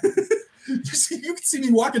 What? You can see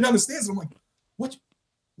me walking down the stairs and I'm like,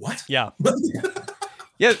 what? Yeah.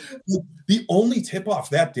 Yeah. The only tip off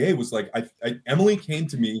that day was like, Emily came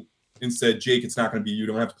to me and said, Jake, it's not going to be you.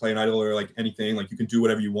 Don't have to play an idol or like anything. Like, you can do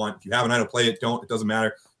whatever you want. If you have an idol, play it. Don't. It doesn't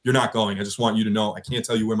matter. You're not going. I just want you to know. I can't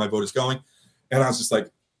tell you where my vote is going. And I was just like,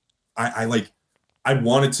 I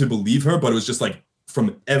wanted to believe her, but it was just like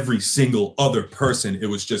from every single other person, it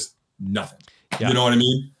was just nothing. Yeah. You know what I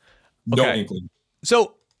mean? No inkling.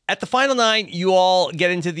 So at the final 9, you all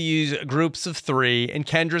get into these groups of 3, and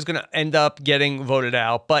Kendra's going to end up getting voted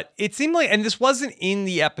out. But it seemed like, and this wasn't in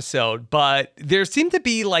the episode, but there seemed to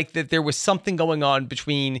be like that there was something going on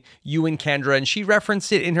between you and Kendra, and she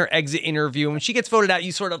referenced it in her exit interview. And when she gets voted out,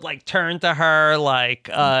 you sort of like turn to her,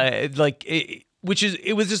 it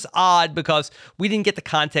was just odd because we didn't get the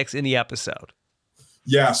context in the episode.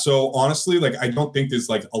 Yeah. So honestly, like, I don't think there's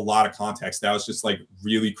like a lot of context. That was just like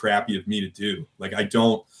really crappy of me to do. Like, I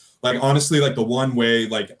don't like, honestly, like the one way,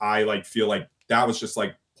 like, I like feel like that was just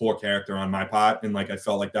like poor character on my part. And like, I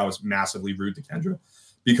felt like that was massively rude to Kendra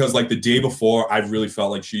because like the day before, I really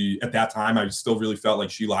felt like at that time, I still really felt like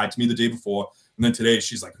she lied to me the day before. And then today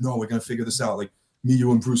she's like, no, we're going to figure this out. Like me,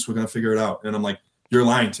 you and Bruce, we're going to figure it out. And I'm like, you're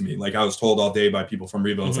lying to me. Like I was told all day by people from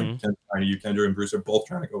Reba, it's like, Kendra and Bruce are both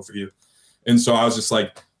trying to go for you. And so I was just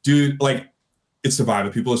like, dude, like it's Survivor.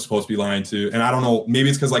 People are supposed to be lying to. And I don't know, maybe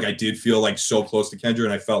it's because like I did feel like so close to Kendra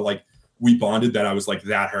and I felt like we bonded that I was like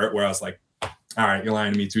that hurt where I was like, all right, you're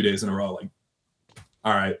lying to me 2 days in a row. Like,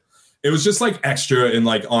 all right. It was just like extra and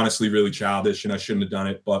like honestly really childish and I shouldn't have done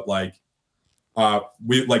it. But like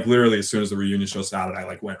we like literally as soon as the reunion show started, I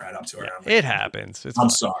like went right up to her. Like, it happens. I'm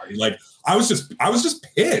sorry. Like I was just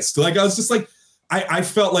pissed. Like I was just like, I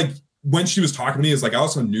felt like when she was talking to me, it's like I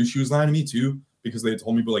also knew she was lying to me too, because they had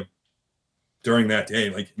told me, but like during that day,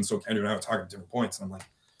 like, and so Kendra and I were talking at different points. And I'm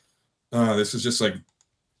like, this is just like,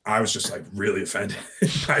 I was just like really offended.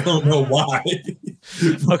 I don't know why.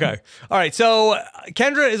 Okay. All right. So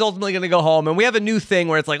Kendra is ultimately going to go home and we have a new thing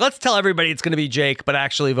where it's like, let's tell everybody it's going to be Jake, but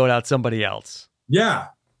actually vote out somebody else. Yeah.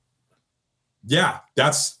 Yeah.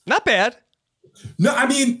 That's not bad. No, I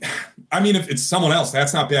mean, if it's someone else,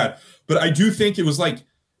 that's not bad. But I do think it was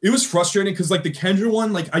frustrating because like the Kendra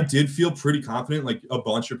one, like I did feel pretty confident. Like a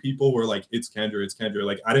bunch of people were like, it's Kendra.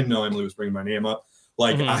 Like I didn't know Emily was bringing my name up.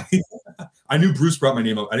 Like I knew Bruce brought my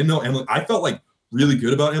name up. I didn't know Emily. I felt like really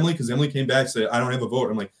good about Emily because Emily came back and said, I don't have a vote.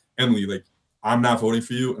 I'm like, Emily, like I'm not voting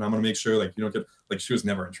for you. And I'm going to make sure like you don't get, like she was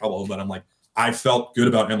never in trouble. But I'm like, I felt good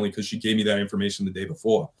about Emily because she gave me that information the day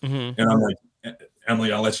before. And I'm like,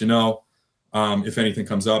 Emily, I'll let you know. If anything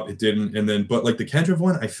comes up, it didn't. And then, but like the Kendra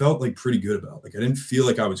one, I felt like pretty good about. Like I didn't feel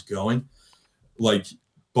like I was going. Like,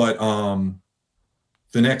 but the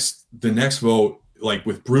next vote, like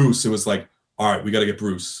with Bruce, it was like, all right, we got to get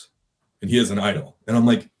Bruce, and he has an idol. And I'm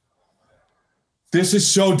like, this is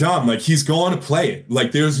so dumb. Like he's going to play it.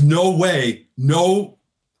 Like there's no way, no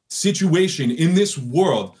situation in this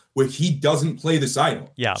world where he doesn't play this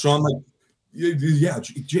idol. Yeah. So I'm like, yeah,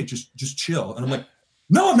 Jake, just chill. And I'm like,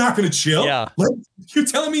 no, I'm not going to chill. Yeah. Like, you're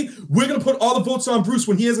telling me we're going to put all the votes on Bruce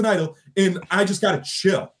when he has an idol and I just got to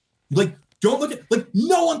chill. Like, don't look at, like,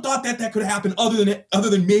 no one thought that could happen other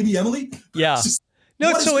than maybe Emily. Yeah. No,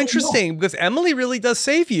 it's so interesting because Emily really does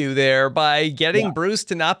save you there by getting Bruce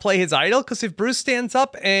to not play his idol. Because if Bruce stands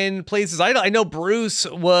up and plays his idol, I know Bruce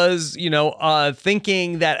was,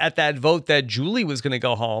 thinking that at that vote that Julie was going to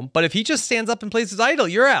go home. But if he just stands up and plays his idol,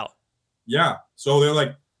 you're out. Yeah. So they're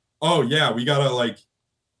like, oh, yeah, we got to like,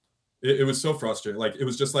 it was so frustrating. Like, it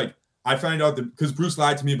was just like, I find out that because Bruce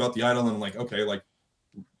lied to me about the idol and I'm like, okay, like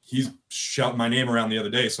he's shouting my name around the other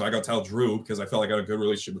day. So I got to tell Drew because I felt like I had a good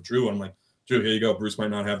relationship with Drew. And I'm like, Drew, here you go. Bruce might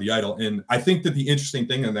not have the idol. And I think that the interesting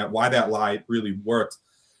thing and that why that lie really worked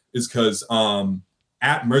is because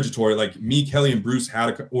at Mergatory, like me, Kelly, and Bruce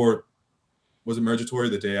had or was it Mergatory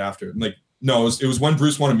the day after? Like, no, it was when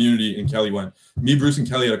Bruce won immunity and Kelly went. Me, Bruce, and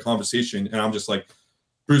Kelly had a conversation. And I'm just like,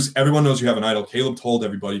 Bruce, everyone knows you have an idol. Caleb told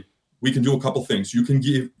everybody. We can do a couple things.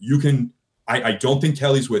 I don't think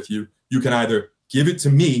Kelly's with you. You can either give it to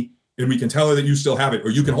me and we can tell her that you still have it, or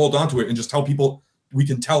you can hold on to it and just tell people, we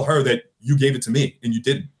can tell her that you gave it to me and you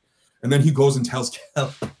didn't. And then he goes and tells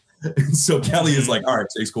Kelly. And so Kelly is like, all right,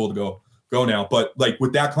 it's cool to go now. But like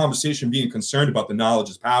with that conversation, being concerned about the knowledge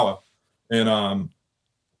is power. And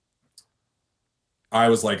I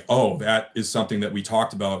was like, oh, that is something that we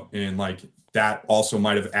talked about. And like, that also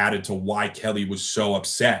might've added to why Kelly was so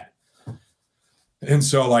upset. And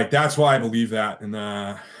so like, that's why I believe that. And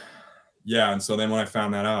and so then when I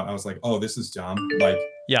found that out, I was like, oh, this is dumb. Like,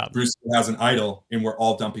 yeah, Bruce has an idol and we're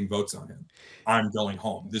all dumping votes on him. I'm going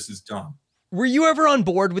home. This is dumb. Were you ever on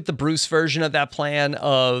board with the Bruce version of that plan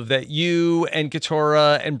of that you and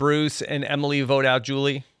Katurah and Bruce and Emily vote out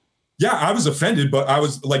Julie? Yeah, I was offended, but I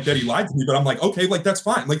was like that he lied to me, but I'm like, okay, like that's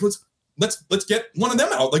fine. Like, let's get one of them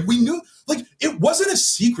out. Like we knew, like it wasn't a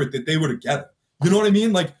secret that they were together. You know what I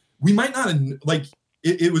mean? Like we might not have, like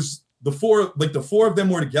it was the four of them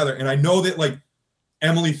were together. And I know that like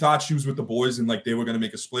Emily thought she was with the boys and like they were going to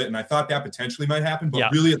make a split. And I thought that potentially might happen,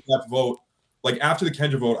 but really at that vote, like after the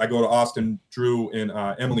Kendra vote, I go to Austin, Drew, and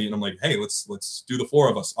Emily, and I'm like, hey, let's do the four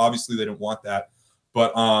of us. Obviously they didn't want that.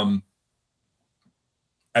 But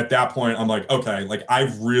at that point, I'm like, okay, like I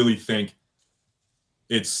really think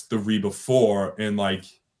it's the Reba 4 and like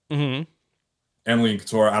Emily and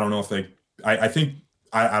Katurah. I don't know if I think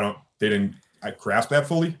they didn't grasp that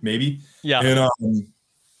fully, maybe. Yeah.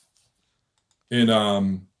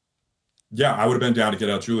 And yeah, I would have been down to get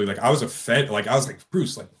out Julie. Like I was like I was like,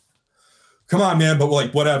 Bruce, like, come on, man, but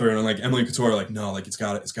like whatever. And like Emily and Couture are like, no, like it's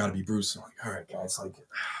gotta be Bruce. I'm like, all right, guys, like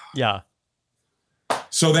Yeah.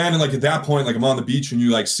 So then like at that point, like I'm on the beach and you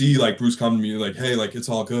like see like Bruce come to me like, hey, like it's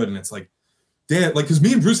all good. And it's like, damn, like because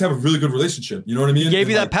me and Bruce have a really good relationship. You know what I mean? He gave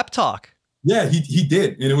you like, that pep talk. Yeah, he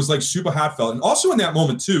did. And it was like super heartfelt. And also in that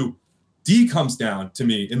moment too, D comes down to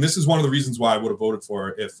me. And this is one of the reasons why I would have voted for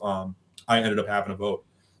her if I ended up having a vote.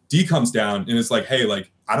 D comes down and it's like, hey,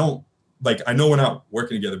 like I know we're not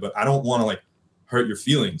working together, but I don't want to like hurt your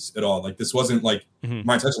feelings at all. Like this wasn't like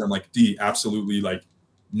my intention. I'm like, D, absolutely like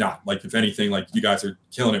not. Like if anything, like you guys are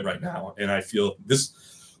killing it right now. And I feel this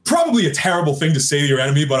probably a terrible thing to say to your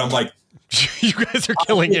enemy, but I'm like, you guys are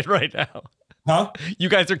killing it right now. Huh? You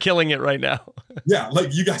guys are killing it right now. Yeah,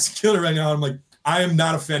 like you guys are killing it right now. I'm like, I am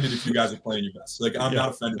not offended if you guys are playing your best. Like I'm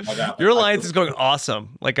not offended by that. Your alliance is going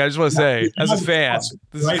awesome. Like I just want to say, as a fan, awesome,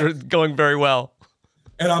 this is going very well.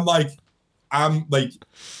 And I'm like,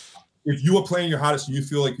 if you are playing your hottest and you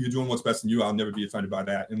feel like you're doing what's best in you, I'll never be offended by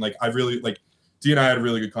that. And like I really like D and I had a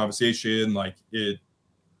really good conversation. Like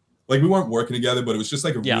we weren't working together, but it was just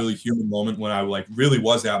like a really human moment when I like really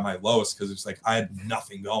was at my lowest because it's like I had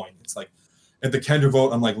nothing going. It's like at the Kendra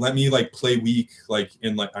vote, I'm like, let me like play weak, like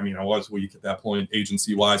in like I mean, I was weak at that point,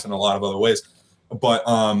 agency wise, and a lot of other ways. But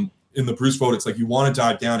in the Bruce vote, it's like you want to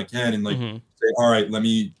dive down again and like say, all right, let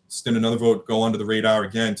me send another vote, go under the radar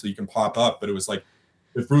again till you can pop up. But it was like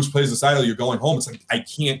if Bruce plays this idol, you're going home. It's like I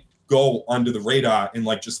can't go under the radar and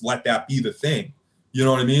like just let that be the thing. You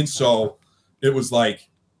know what I mean? So it was like.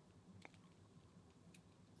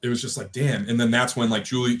 It was just like, damn. And then that's when like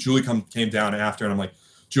Julie came down after and I'm like,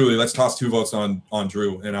 Julie, let's toss 2 votes on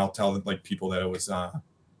Drew. And I'll tell like people that it was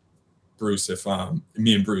Bruce if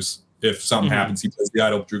me and Bruce, if something happens, he plays the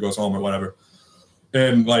idol, Drew goes home or whatever.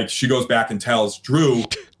 And like, she goes back and tells Drew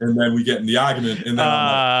and then we get in the argument. And then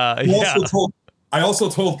I also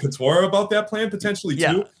told Couture about that plan potentially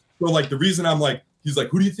too. So like the reason I'm like, he's like,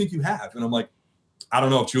 who do you think you have? And I'm like, I don't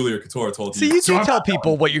know if Julie or Couture told you. So you tell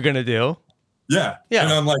people what you're going to do. Yeah. And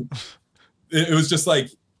I'm like, it was just like,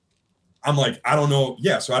 I'm like, I don't know.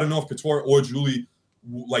 Yeah. So I don't know if Couture or Julie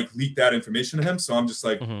like leaked that information to him. So I'm just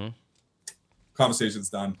like, conversation's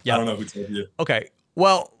done. I don't know who told you. Okay.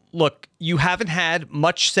 Well, look, you haven't had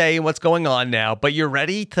much say in what's going on now, but you're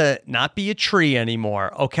ready to not be a tree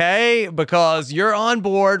anymore. Okay. Because you're on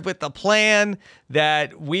board with the plan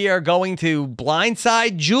that we are going to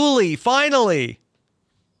blindside Julie finally.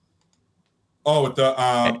 Oh, with the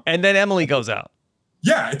and then Emily goes out.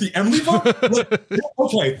 Yeah, at the Emily vote. Like,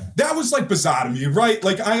 okay, that was like bizarre to me, right?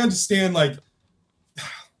 Like I understand, like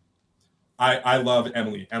I love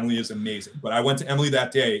Emily. Emily is amazing, but I went to Emily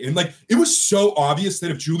that day, and like it was so obvious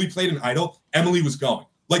that if Julie played an idol, Emily was going.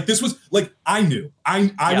 Like this was like I knew. I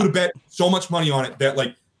would have bet so much money on it that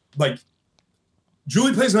like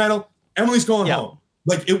Julie plays an idol, Emily's going home.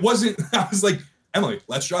 Like it wasn't. I was like, Emily,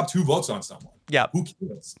 let's drop 2 votes on someone. Yeah, who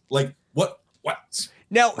cares? Like what?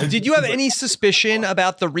 Now, did you have any suspicion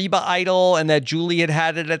about the Reba idol and that Julie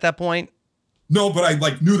had it at that point? No, but I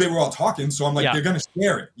like knew they were all talking, so I'm like, they're gonna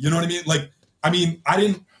share it. You know what I mean? Like, I mean, I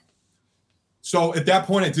didn't. So at that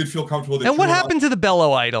point, I did feel comfortable. That and what happened to the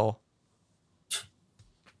Bello idol?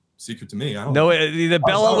 Secret to me. I don't know. The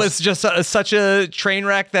Bello was just such a train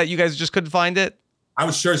wreck that you guys just couldn't find it. I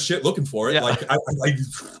was sure as shit looking for it. Yeah. Like I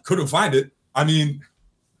couldn't find it. I mean.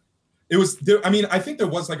 It was there. I mean, I think there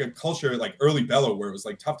was like a culture like early Bello where it was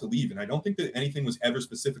like tough to leave, and I don't think that anything was ever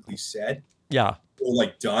specifically said. Yeah. Or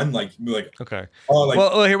like done. Like okay.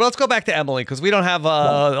 Well, here let's go back to Emily because we don't have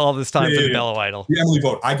all this time for the Bello idol. The Emily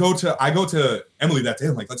vote. I go to Emily that day.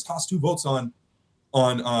 I'm like, let's toss 2 votes on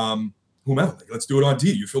whomever. Like, let's do it on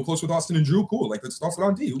D. You feel close with Austin and Drew? Cool. Like, let's toss it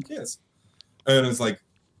on D. Who cares? And it's like,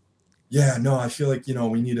 yeah, no, I feel like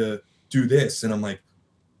we need to do this, and I'm like,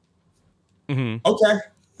 okay.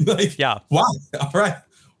 Like, wow, all right,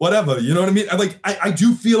 whatever. You know what I mean? I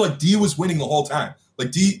do feel like D was winning the whole time. Like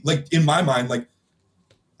D, like in my mind, like,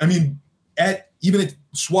 I mean, even at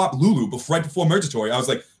Swap Lulu right before Mergatory, I was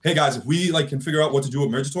like, hey guys, if we like can figure out what to do with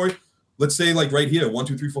Mergatory, let's say like right here, 1,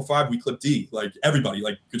 2, 3, 4, 5, we clip D. Like everybody,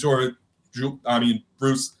 like Couture, Drew,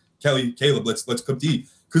 Bruce, Kelly, Caleb, let's clip D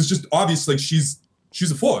because just obviously she's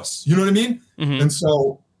a force. You know what I mean? And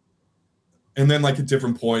so, and then like at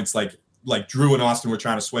different points, like Drew and Austin were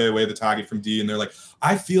trying to sway away the target from D, and they're like,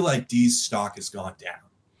 I feel like D's stock has gone down.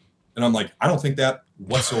 And I'm like, I don't think that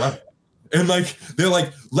whatsoever. And like, they're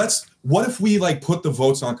like, what if we like put the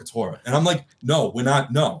votes on Couture? And I'm like, no, we're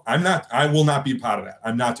not. No, I'm not. I will not be part of that.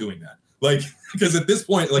 I'm not doing that. Like, because at this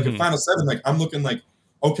point, like in Final 7, like I'm looking like,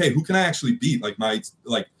 okay, who can I actually beat? Like my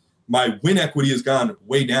my win equity has gone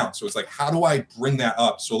way down. So it's like, how do I bring that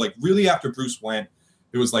up? So like really after Bruce went,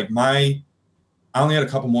 it was like I only had a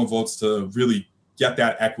couple more votes to really get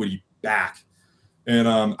that equity back. And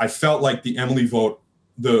I felt like the Emily vote,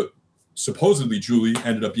 the supposedly Julie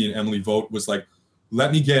ended up being Emily vote, was like,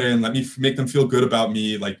 let me get in, let me make them feel good about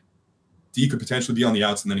me. Like D could potentially be on the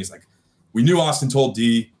outs. And then he's like, we knew Austin told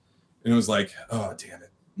D. And it was like, oh, damn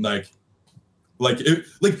it.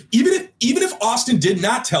 Even if Austin did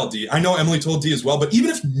not tell D, I know Emily told D as well, but even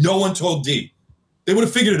if no one told D, they would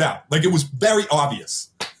have figured it out. Like, it was very obvious,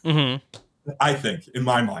 I think, in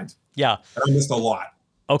my mind. Yeah. And I missed a lot.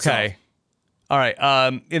 Okay. So. All right.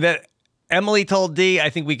 That Emily told D, I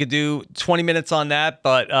think we could do 20 minutes on that,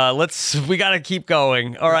 but we got to keep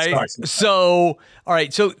going. All right. So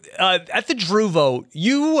at the Drew vote,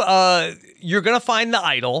 you're going to find the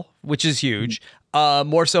idol, which is huge,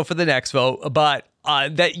 more so for the next vote, but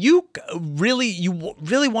that you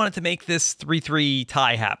really wanted to make this 3-3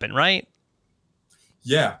 tie happen, right?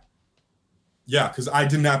 Yeah. Yeah, because I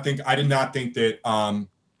did not think that I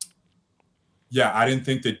didn't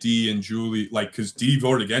think that D and Julie, like, because D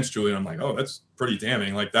voted against Julie, and I'm like, oh, that's pretty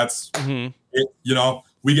damning. Like, that's it, you know.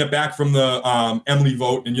 We get back from the Emily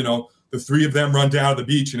vote, and the three of them run down to the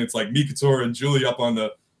beach, and it's like me, Couture, and Julie up on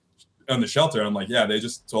the shelter. And I'm like, yeah, they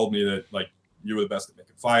just told me that, like, you were the best at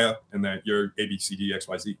making fire, and that you're A, B, C, D, X,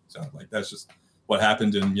 Y, Z. So like, that's just what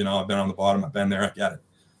happened. And I've been on the bottom, I've been there, I get it.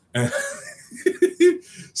 And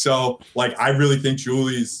so like, I really think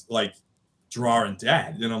Julie's like draw and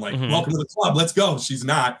dad, and I'm like, welcome to the club, let's go. She's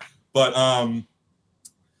not, but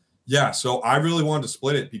yeah. So I really wanted to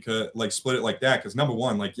split it like that, because number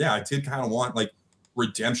one, like, yeah, I did kind of want like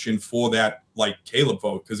redemption for that like Caleb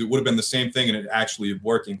vote, because it would have been the same thing and it actually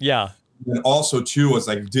working. Yeah. And also too was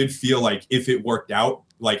like, did feel like if it worked out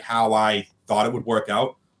like how I thought it would work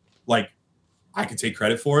out, like I could take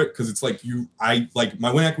credit for it, because it's like my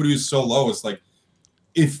win equity is so low. It's like,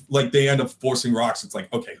 if like they end up forcing rocks, it's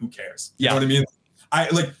like, okay, who cares? You know what I mean? I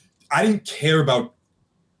didn't care about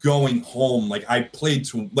going home. Like, I played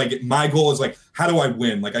to, like, my goal is like, how do I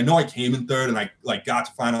win? Like, I know I came in third and I like got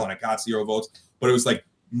to final and I got 0 votes, but it was like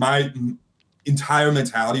my entire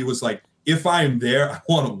mentality was like, if I am there, I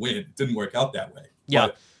want to win. It didn't work out that way. Yeah.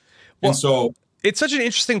 And so it's such an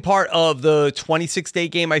interesting part of the 26-day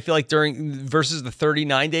game, I feel like, versus the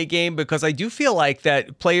 39-day game, because I do feel like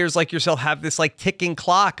that players like yourself have this like ticking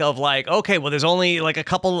clock of like, okay, well, there's only like a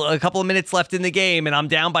couple of minutes left in the game and I'm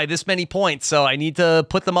down by this many points, so I need to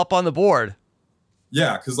put them up on the board.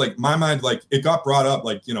 Yeah, because like my mind, like it got brought up,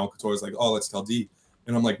 like, Couture's like, oh, let's tell D.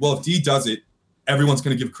 And I'm like, well, if D does it, everyone's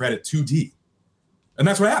going to give credit to D. And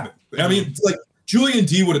that's what happened. I mean, like Julie and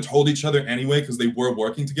D would have told each other anyway, because they were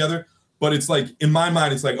working together. But it's like, in my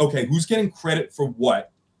mind, it's like, okay, who's getting credit for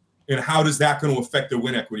what? And how does that going to affect their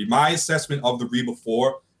win equity? My assessment of the Reba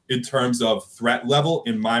 4 in terms of threat level,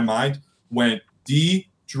 in my mind, went D,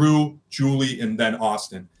 Drew, Julie, and then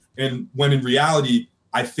Austin. And when in reality,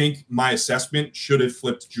 I think my assessment should have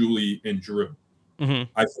flipped Julie and Drew.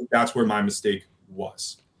 I think that's where my mistake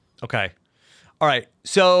was. Okay. All right.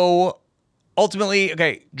 So ultimately,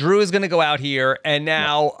 okay, Drew is going to go out here, and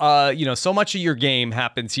now, so much of your game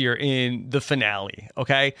happens here in the finale,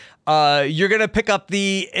 okay? You're going to pick up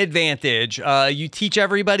the advantage. You teach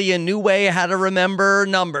everybody a new way how to remember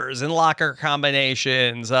numbers and locker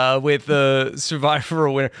combinations with the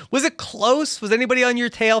Survivor winner. Was it close? Was anybody on your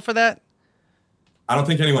tail for that? I don't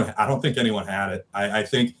think anyone had it. I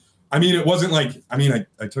think, I mean, it wasn't like, I mean,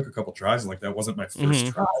 I took a couple tries, and like that wasn't my first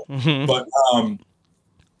try.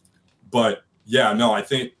 But yeah, no, I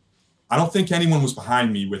don't think anyone was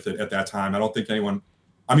behind me with it at that time. I don't think anyone,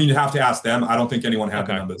 I mean, you have to ask them. I don't think anyone had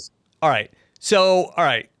the numbers. All right. So,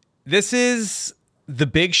 this is the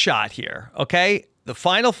big shot here. Okay. The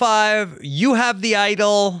final 5, you have the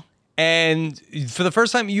idol, and for the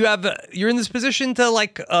first time you're in this position to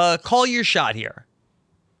like, call your shot here.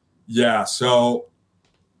 Yeah. So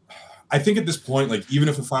I think at this point, like, even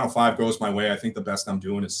if the final 5 goes my way, I think the best I'm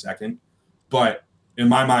doing is second, but in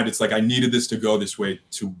my mind, it's like I needed this to go this way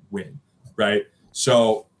to win, right?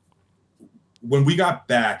 So when we got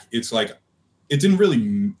back, it's like it didn't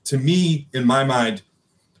really, to me, in my mind,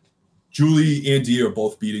 Julie and D are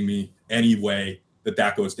both beating me any way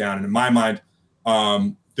that goes down. And in my mind,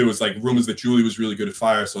 there was like rumors that Julie was really good at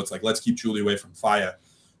fire, so it's like, let's keep Julie away from fire.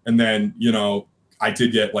 And then, I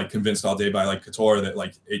did get like convinced all day by like Couture that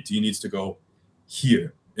like, hey, D needs to go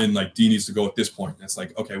here. And like D needs to go at this point. And it's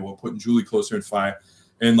like, okay, well, putting Julie closer in fire.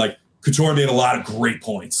 And like Couture made a lot of great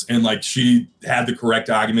points. And like she had the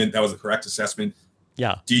correct argument. That was the correct assessment.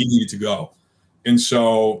 Yeah. D needed to go. And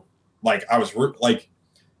so like I was like,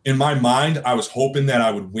 in my mind, I was hoping that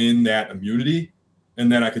I would win that immunity,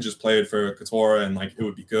 and then I could just play it for Katora and like it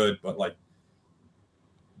would be good. But like,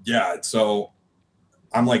 yeah, so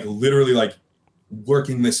I'm like literally like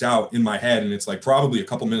working this out in my head, and it's like probably a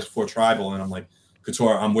couple minutes before tribal, and I'm like,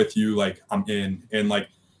 Katora, I'm with you, like I'm in, and like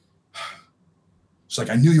it's like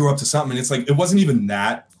I knew you were up to something, and it's like it wasn't even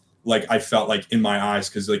that. Like I felt like in my eyes,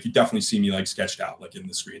 because like you definitely see me like sketched out like in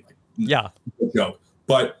the screen, like yeah, joke.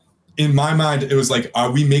 But in my mind, it was like,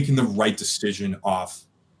 are we making the right decision off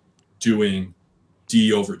doing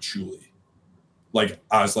D over Julie? Like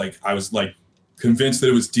I was like convinced that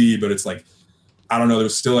it was D, but it's like I don't know. There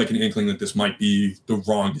was still like an inkling that this might be the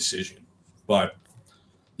wrong decision, but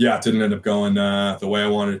yeah, it didn't end up going the way I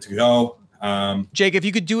wanted it to go. Jake, if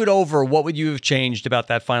you could do it over, what would you have changed about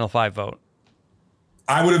that final 5 vote?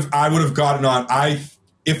 I would have gotten on.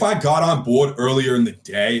 If I got on board earlier in the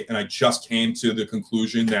day and I just came to the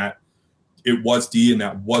conclusion that it was D and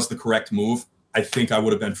that was the correct move, I think I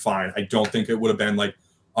would have been fine. I don't think it would have been like,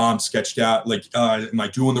 oh, I'm sketched out. Like, am I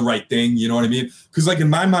doing the right thing? You know what I mean? Because like in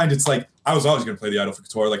my mind, it's like I was always going to play the idol for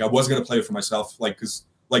Katora. Like I wasn't going to play it for myself. Like because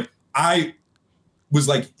like I was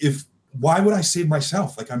like, why would I save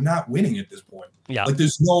myself? Like I'm not winning at this point. Yeah. Like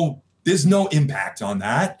there's no impact on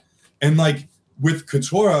that. And like with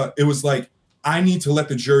Katora, it was like I need to let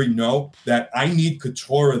the jury know that I need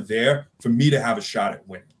Katora there for me to have a shot at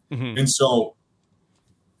winning. Mm-hmm. And so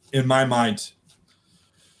in my mind,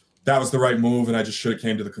 that was the right move, and I just should have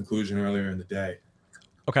came to the conclusion earlier in the day.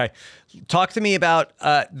 Okay. Talk to me about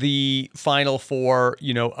the Final Four.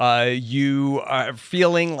 You know, you are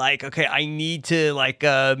feeling like, okay, I need to like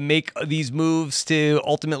make these moves to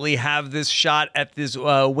ultimately have this shot at this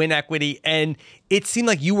win equity. And it seemed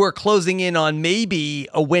like you were closing in on maybe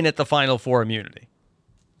a win at the Final Four immunity.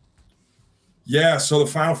 Yeah, so the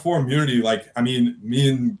Final Four immunity, like, I mean, me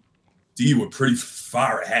and D were pretty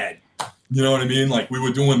far ahead. You know what I mean? Like, we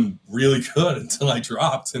were doing really good until I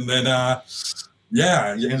dropped. And then,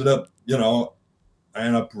 yeah, you ended up, you know, I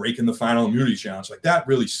ended up breaking the final immunity challenge. Like, that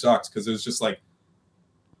really sucks because it was just like,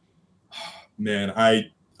 man,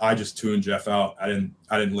 I just tuned Jeff out. I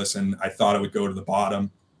didn't listen. I thought it would go to the bottom,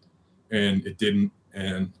 and it didn't.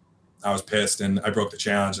 And I was pissed, and I broke the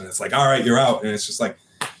challenge. And it's like, all right, you're out. And it's just like,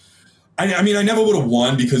 I mean, I never would have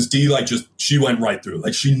won because D, like, she went right through.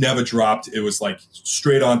 Like, she never dropped. It was, like,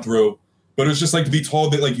 straight on through. But it was just, like, to be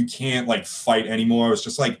told that, like, you can't, like, fight anymore. It was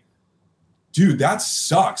just like, dude, that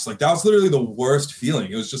sucks. Like, that was literally the worst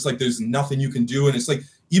feeling. It was just, like, there's nothing you can do. And it's, like,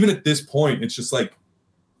 even at this point, it's just, like,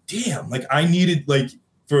 damn. Like, I needed, like,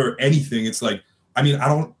 for anything, it's, like, I mean, I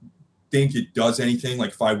don't think it does anything,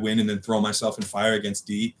 like, if I win and then throw myself in fire against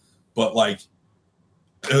D. But, like,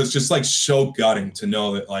 it was just, like, so gutting to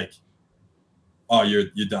know that, like, oh, you're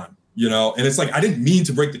done, you know? And it's like, I didn't mean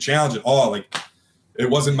to break the challenge at all. Like, it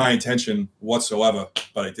wasn't my intention whatsoever,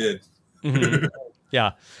 but I did. Mm-hmm.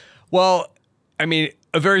 Yeah. Well, I mean,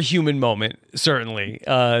 a very human moment, certainly,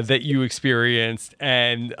 that you experienced.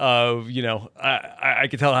 And, you know, I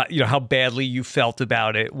could tell, how badly you felt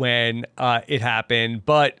about it when it happened.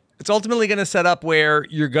 But it's ultimately going to set up where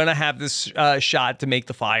you're going to have this shot to make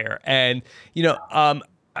the fire. And, you know,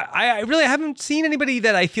 I really haven't seen anybody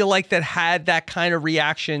that I feel like that had that kind of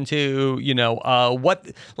reaction to, you know,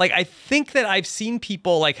 I think that I've seen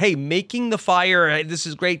people like, hey, making the fire, this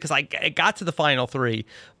is great because I got to the final 3,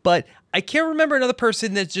 but I can't remember another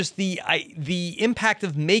person that's just the impact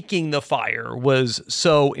of making the fire was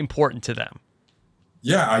so important to them.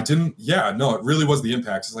 Yeah, no, it really was the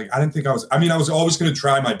impact. It's like, I didn't think I was always going to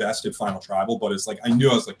try my best at Final Tribal, but it's like, I knew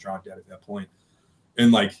I was like drunk dead at that point.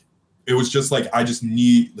 And like, it was just like, I just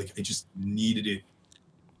needed it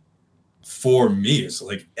for me. It's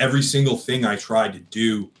like every single thing I tried to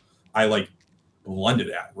do, I like blundered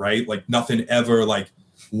at, right? Like nothing ever like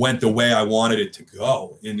went the way I wanted it to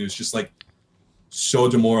go. And it was just like so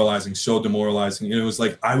demoralizing. And it was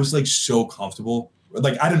like, I was like so comfortable.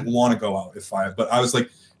 Like I didn't want to go out at 5, but I was like,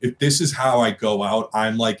 if this is how I go out,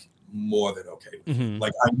 I'm like more than okay with it.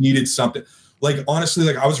 Like I needed something. Like honestly,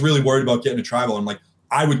 like I was really worried about getting to tribal. I'm like,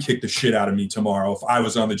 I would kick the shit out of me tomorrow if I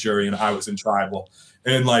was on the jury and I was in tribal.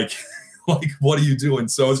 And like, what are you doing?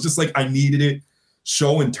 So it's just like, I needed it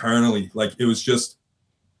so internally. Like, it was just,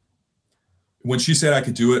 when she said I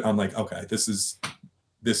could do it, I'm like, okay, this is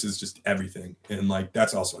just everything. And like,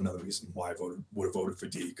 that's also another reason why I would have voted for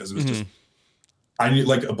D, because it was just, I knew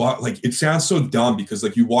like it sounds so dumb because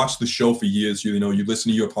like you watch the show for years, you know, you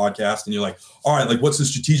listen to your podcast and you're like, all right, like what's the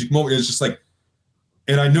strategic moment? It's just like,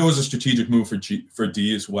 and I know it was a strategic move for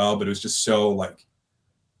D as well, but it was just so like,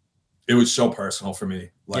 it was so personal for me.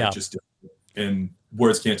 Like just, and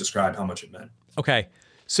words can't describe how much it meant. Okay.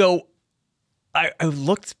 So I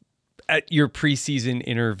looked at your preseason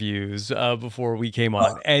interviews before we came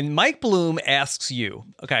on, and Mike Bloom asks you,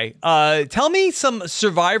 okay, tell me some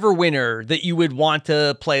Survivor winner that you would want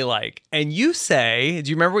to play like. And you say, do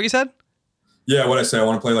you remember what you said? Yeah, what I say, I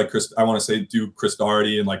want to play like Chris. I want to say do Chris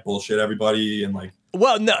Doherty and like bullshit everybody and like.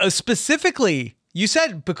 Well, no, specifically, you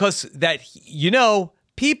said because that,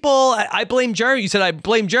 people, I blame Jeremy. You said I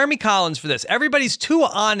blame Jeremy Collins for this. Everybody's too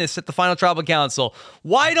honest at the Final Tribal Council.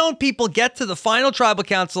 Why don't people get to the Final Tribal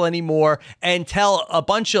Council anymore and tell a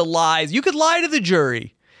bunch of lies? You could lie to the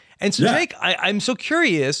jury. And so, Jake, I'm so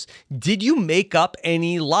curious, did you make up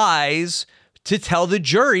any lies to tell the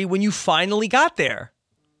jury when you finally got there?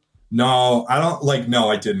 No,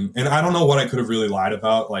 I didn't. And I don't know what I could have really lied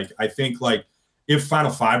about. Like, I think like if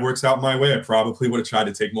Final Five works out my way, I probably would have tried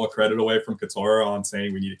to take more credit away from Couture on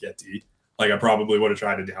saying we need to get D. Like I probably would have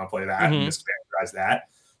tried to downplay that and mischaracterize that.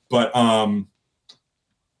 But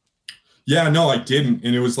yeah, no, I didn't.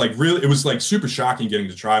 And it was like super shocking getting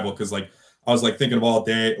to Tribal because like I was like thinking of all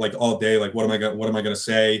day, like what am I gonna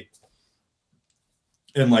say?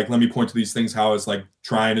 And like let me point to these things how I was like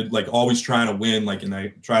always trying to win, like, and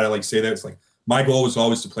I try to like say that it's like my goal was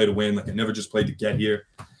always to play to win, like I never just played to get here.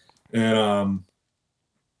 And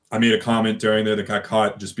I made a comment during there that got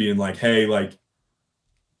caught just being like, hey, like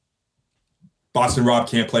Boston Rob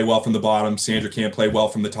can't play well from the bottom, Sandra can't play well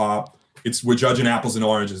from the top. We're judging apples and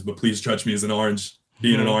oranges, but please judge me as an orange,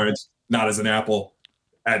 being an orange, not as an apple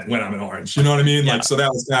when I'm an orange. You know what I mean? Yeah. Like, so that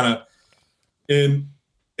was kind of in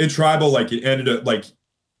Tribal, like it ended up like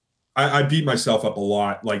I beat myself up a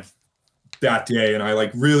lot like that day. And I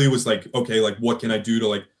like really was like, okay, like what can I do to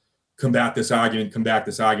like combat this argument?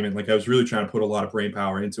 Like I was really trying to put a lot of brain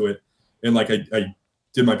power into it. And like I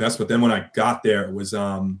did my best. But then when I got there, it was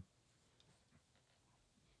I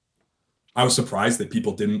was surprised that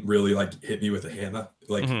people didn't really like hit me with a hammer.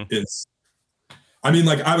 Like I mean,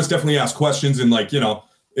 like I was definitely asked questions and like,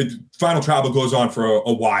 Final Tribal goes on for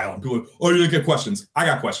a while. And people, you didn't get questions. I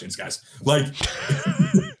got questions, guys. Like,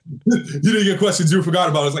 you didn't get questions you forgot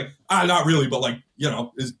about. I was like, not really, but like,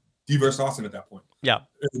 is D versus Austin at that point. Yeah.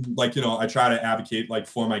 And like, I try to advocate like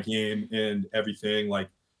for my game and everything. Like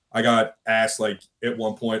I got asked like at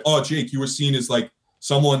one point, oh, Jake, you were seen as like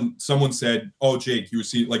someone said, oh, Jake, you were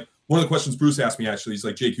seen like one of the questions Bruce asked me actually, he's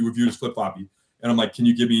like, Jake, you were viewed as flip-floppy. And I'm like, can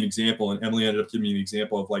you give me an example? And Emily ended up giving me an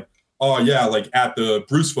example of like, oh yeah, like at the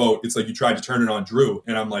Bruce vote, it's like you tried to turn it on Drew.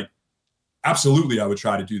 And I'm like, absolutely, I would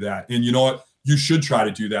try to do that. And you know what? You should try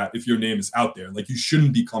to do that if your name is out there. Like you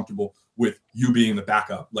shouldn't be comfortable with you being the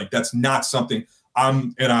backup. Like that's not something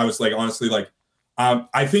and I was like, honestly, like,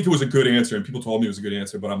 I think it was a good answer and people told me it was a good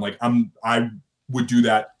answer, but I'm like, I would do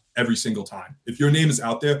that every single time. If your name is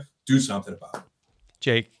out there, do something about it.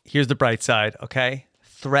 Jake, here's the bright side, okay?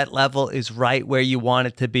 Threat level is right where you want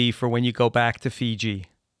it to be for when you go back to Fiji.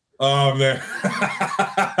 Oh, man.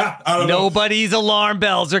 Nobody's alarm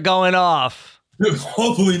bells are going off.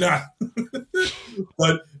 Hopefully not.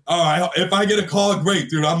 But if I get a call, great,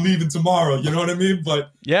 dude. I'm leaving tomorrow. You know what I mean?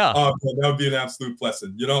 But yeah, that would be an absolute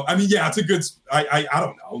blessing. I mean, yeah, it's a good. I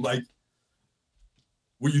don't know. Like,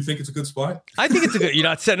 would you think it's a good spot? I think it's a good. You're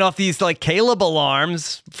not setting off these like Caleb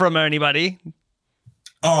alarms from anybody.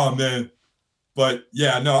 Oh man, but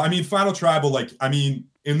yeah, no. I mean, Final Tribal. Like, I mean,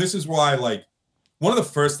 and this is why like. One of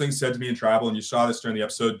the first things said to me in Tribal, and you saw this during the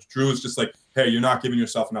episode, Drew was just like, hey, you're not giving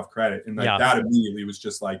yourself enough credit. And like that immediately was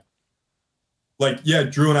just like, yeah,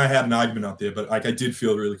 Drew and I had an argument out there, but like I did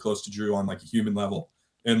feel really close to Drew on like a human level.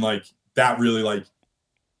 And like that really like,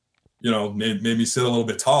 made me sit a little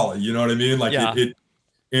bit taller. You know what I mean? Like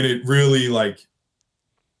it really like,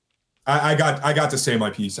 I got to say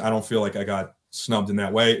my piece. I don't feel like I got snubbed in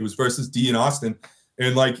that way. It was versus D and Austin.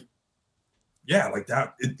 And like, yeah, like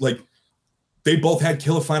that, they both had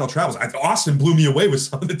killer Final Tribals. Austin blew me away with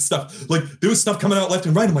some of that stuff. Like there was stuff coming out left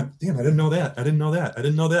and right. I'm like, damn, I didn't know that. I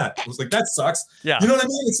was like, that sucks. Yeah. You know what I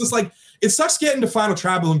mean? It's just like, it sucks getting to Final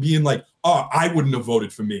Tribal and being like, oh, I wouldn't have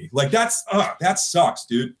voted for me. Like that sucks,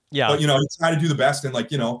 dude. Yeah. But you try to do the best. And like,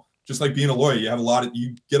 just like being a lawyer,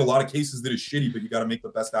 you get a lot of cases that are shitty, but you got to make the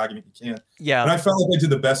best argument you can. Yeah. And I felt like I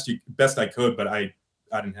did the best I could, but I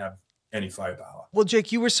didn't have any firepower. Well,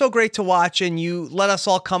 Jake, you were so great to watch, and you let us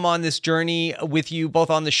all come on this journey with you, both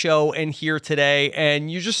on the show and here today.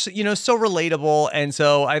 And you're just, so relatable. And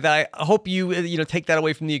so I hope you, take that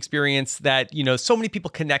away from the experience that, so many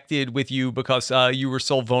people connected with you because you were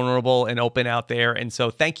so vulnerable and open out there. And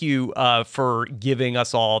so thank you for giving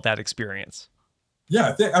us all that experience.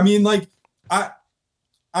 Yeah, I mean, like,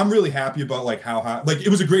 I'm really happy about like how like it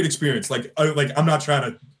was a great experience. Like I'm not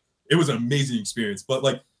trying to. It was an amazing experience, but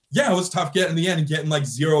like. yeah, it was tough getting in the end and getting like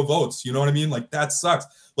 0 votes. You know what I mean? Like that sucks.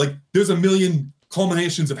 Like there's a million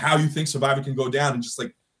culminations of how you think Survivor can go down, and just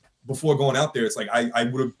like before going out there, it's like I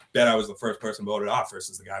would have bet I was the first person voted off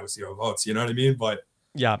versus the guy with 0 votes. You know what I mean? But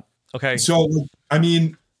yeah, okay. So I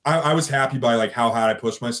mean, I was happy by like how hard I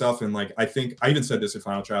pushed myself, and like I think I even said this at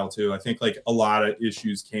Final Trial too. I think like a lot of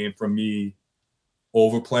issues came from me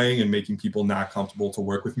overplaying and making people not comfortable to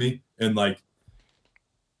work with me, and like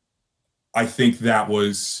I think that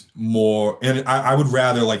was more, and I would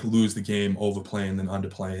rather like lose the game overplaying than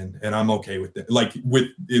underplaying, and I'm okay with it. Like with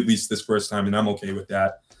at least this first time, and I'm okay with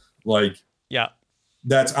that. Like, yeah,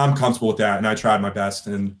 I'm comfortable with that, and I tried my best,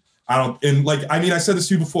 and like I mean, I said this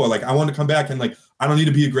to you before. Like I wanted to come back, and like I don't need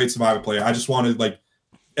to be a great Survivor player. I just wanted like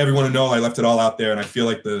everyone to know I left it all out there, and I feel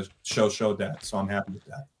like the show showed that, so I'm happy with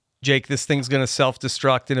that. Jake, this thing's going to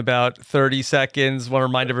self-destruct in about 30 seconds. Want to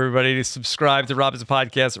remind everybody to subscribe to Robinson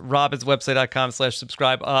Podcast,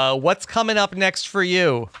 robinswebsite.com/subscribe. What's coming up next for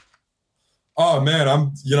you? Oh, man,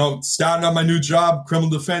 I'm, starting on my new job,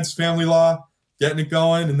 criminal defense, family law, getting it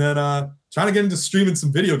going, and then trying to get into streaming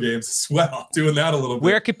some video games as well, doing that a little bit.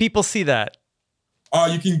 Where can people see that?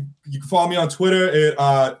 You can follow me on Twitter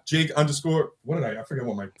at Jake _. What did I forget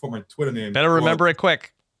what my Twitter name. Better remember it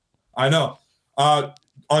quick. I know.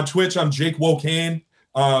 On Twitch, I'm Jake Wohkane,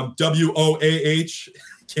 WOAH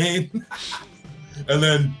Kane. And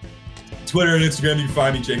then Twitter and Instagram, you can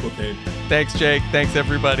find me, Jake Wohkane. Thanks, Jake. Thanks,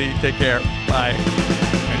 everybody. Take care.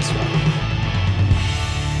 Bye.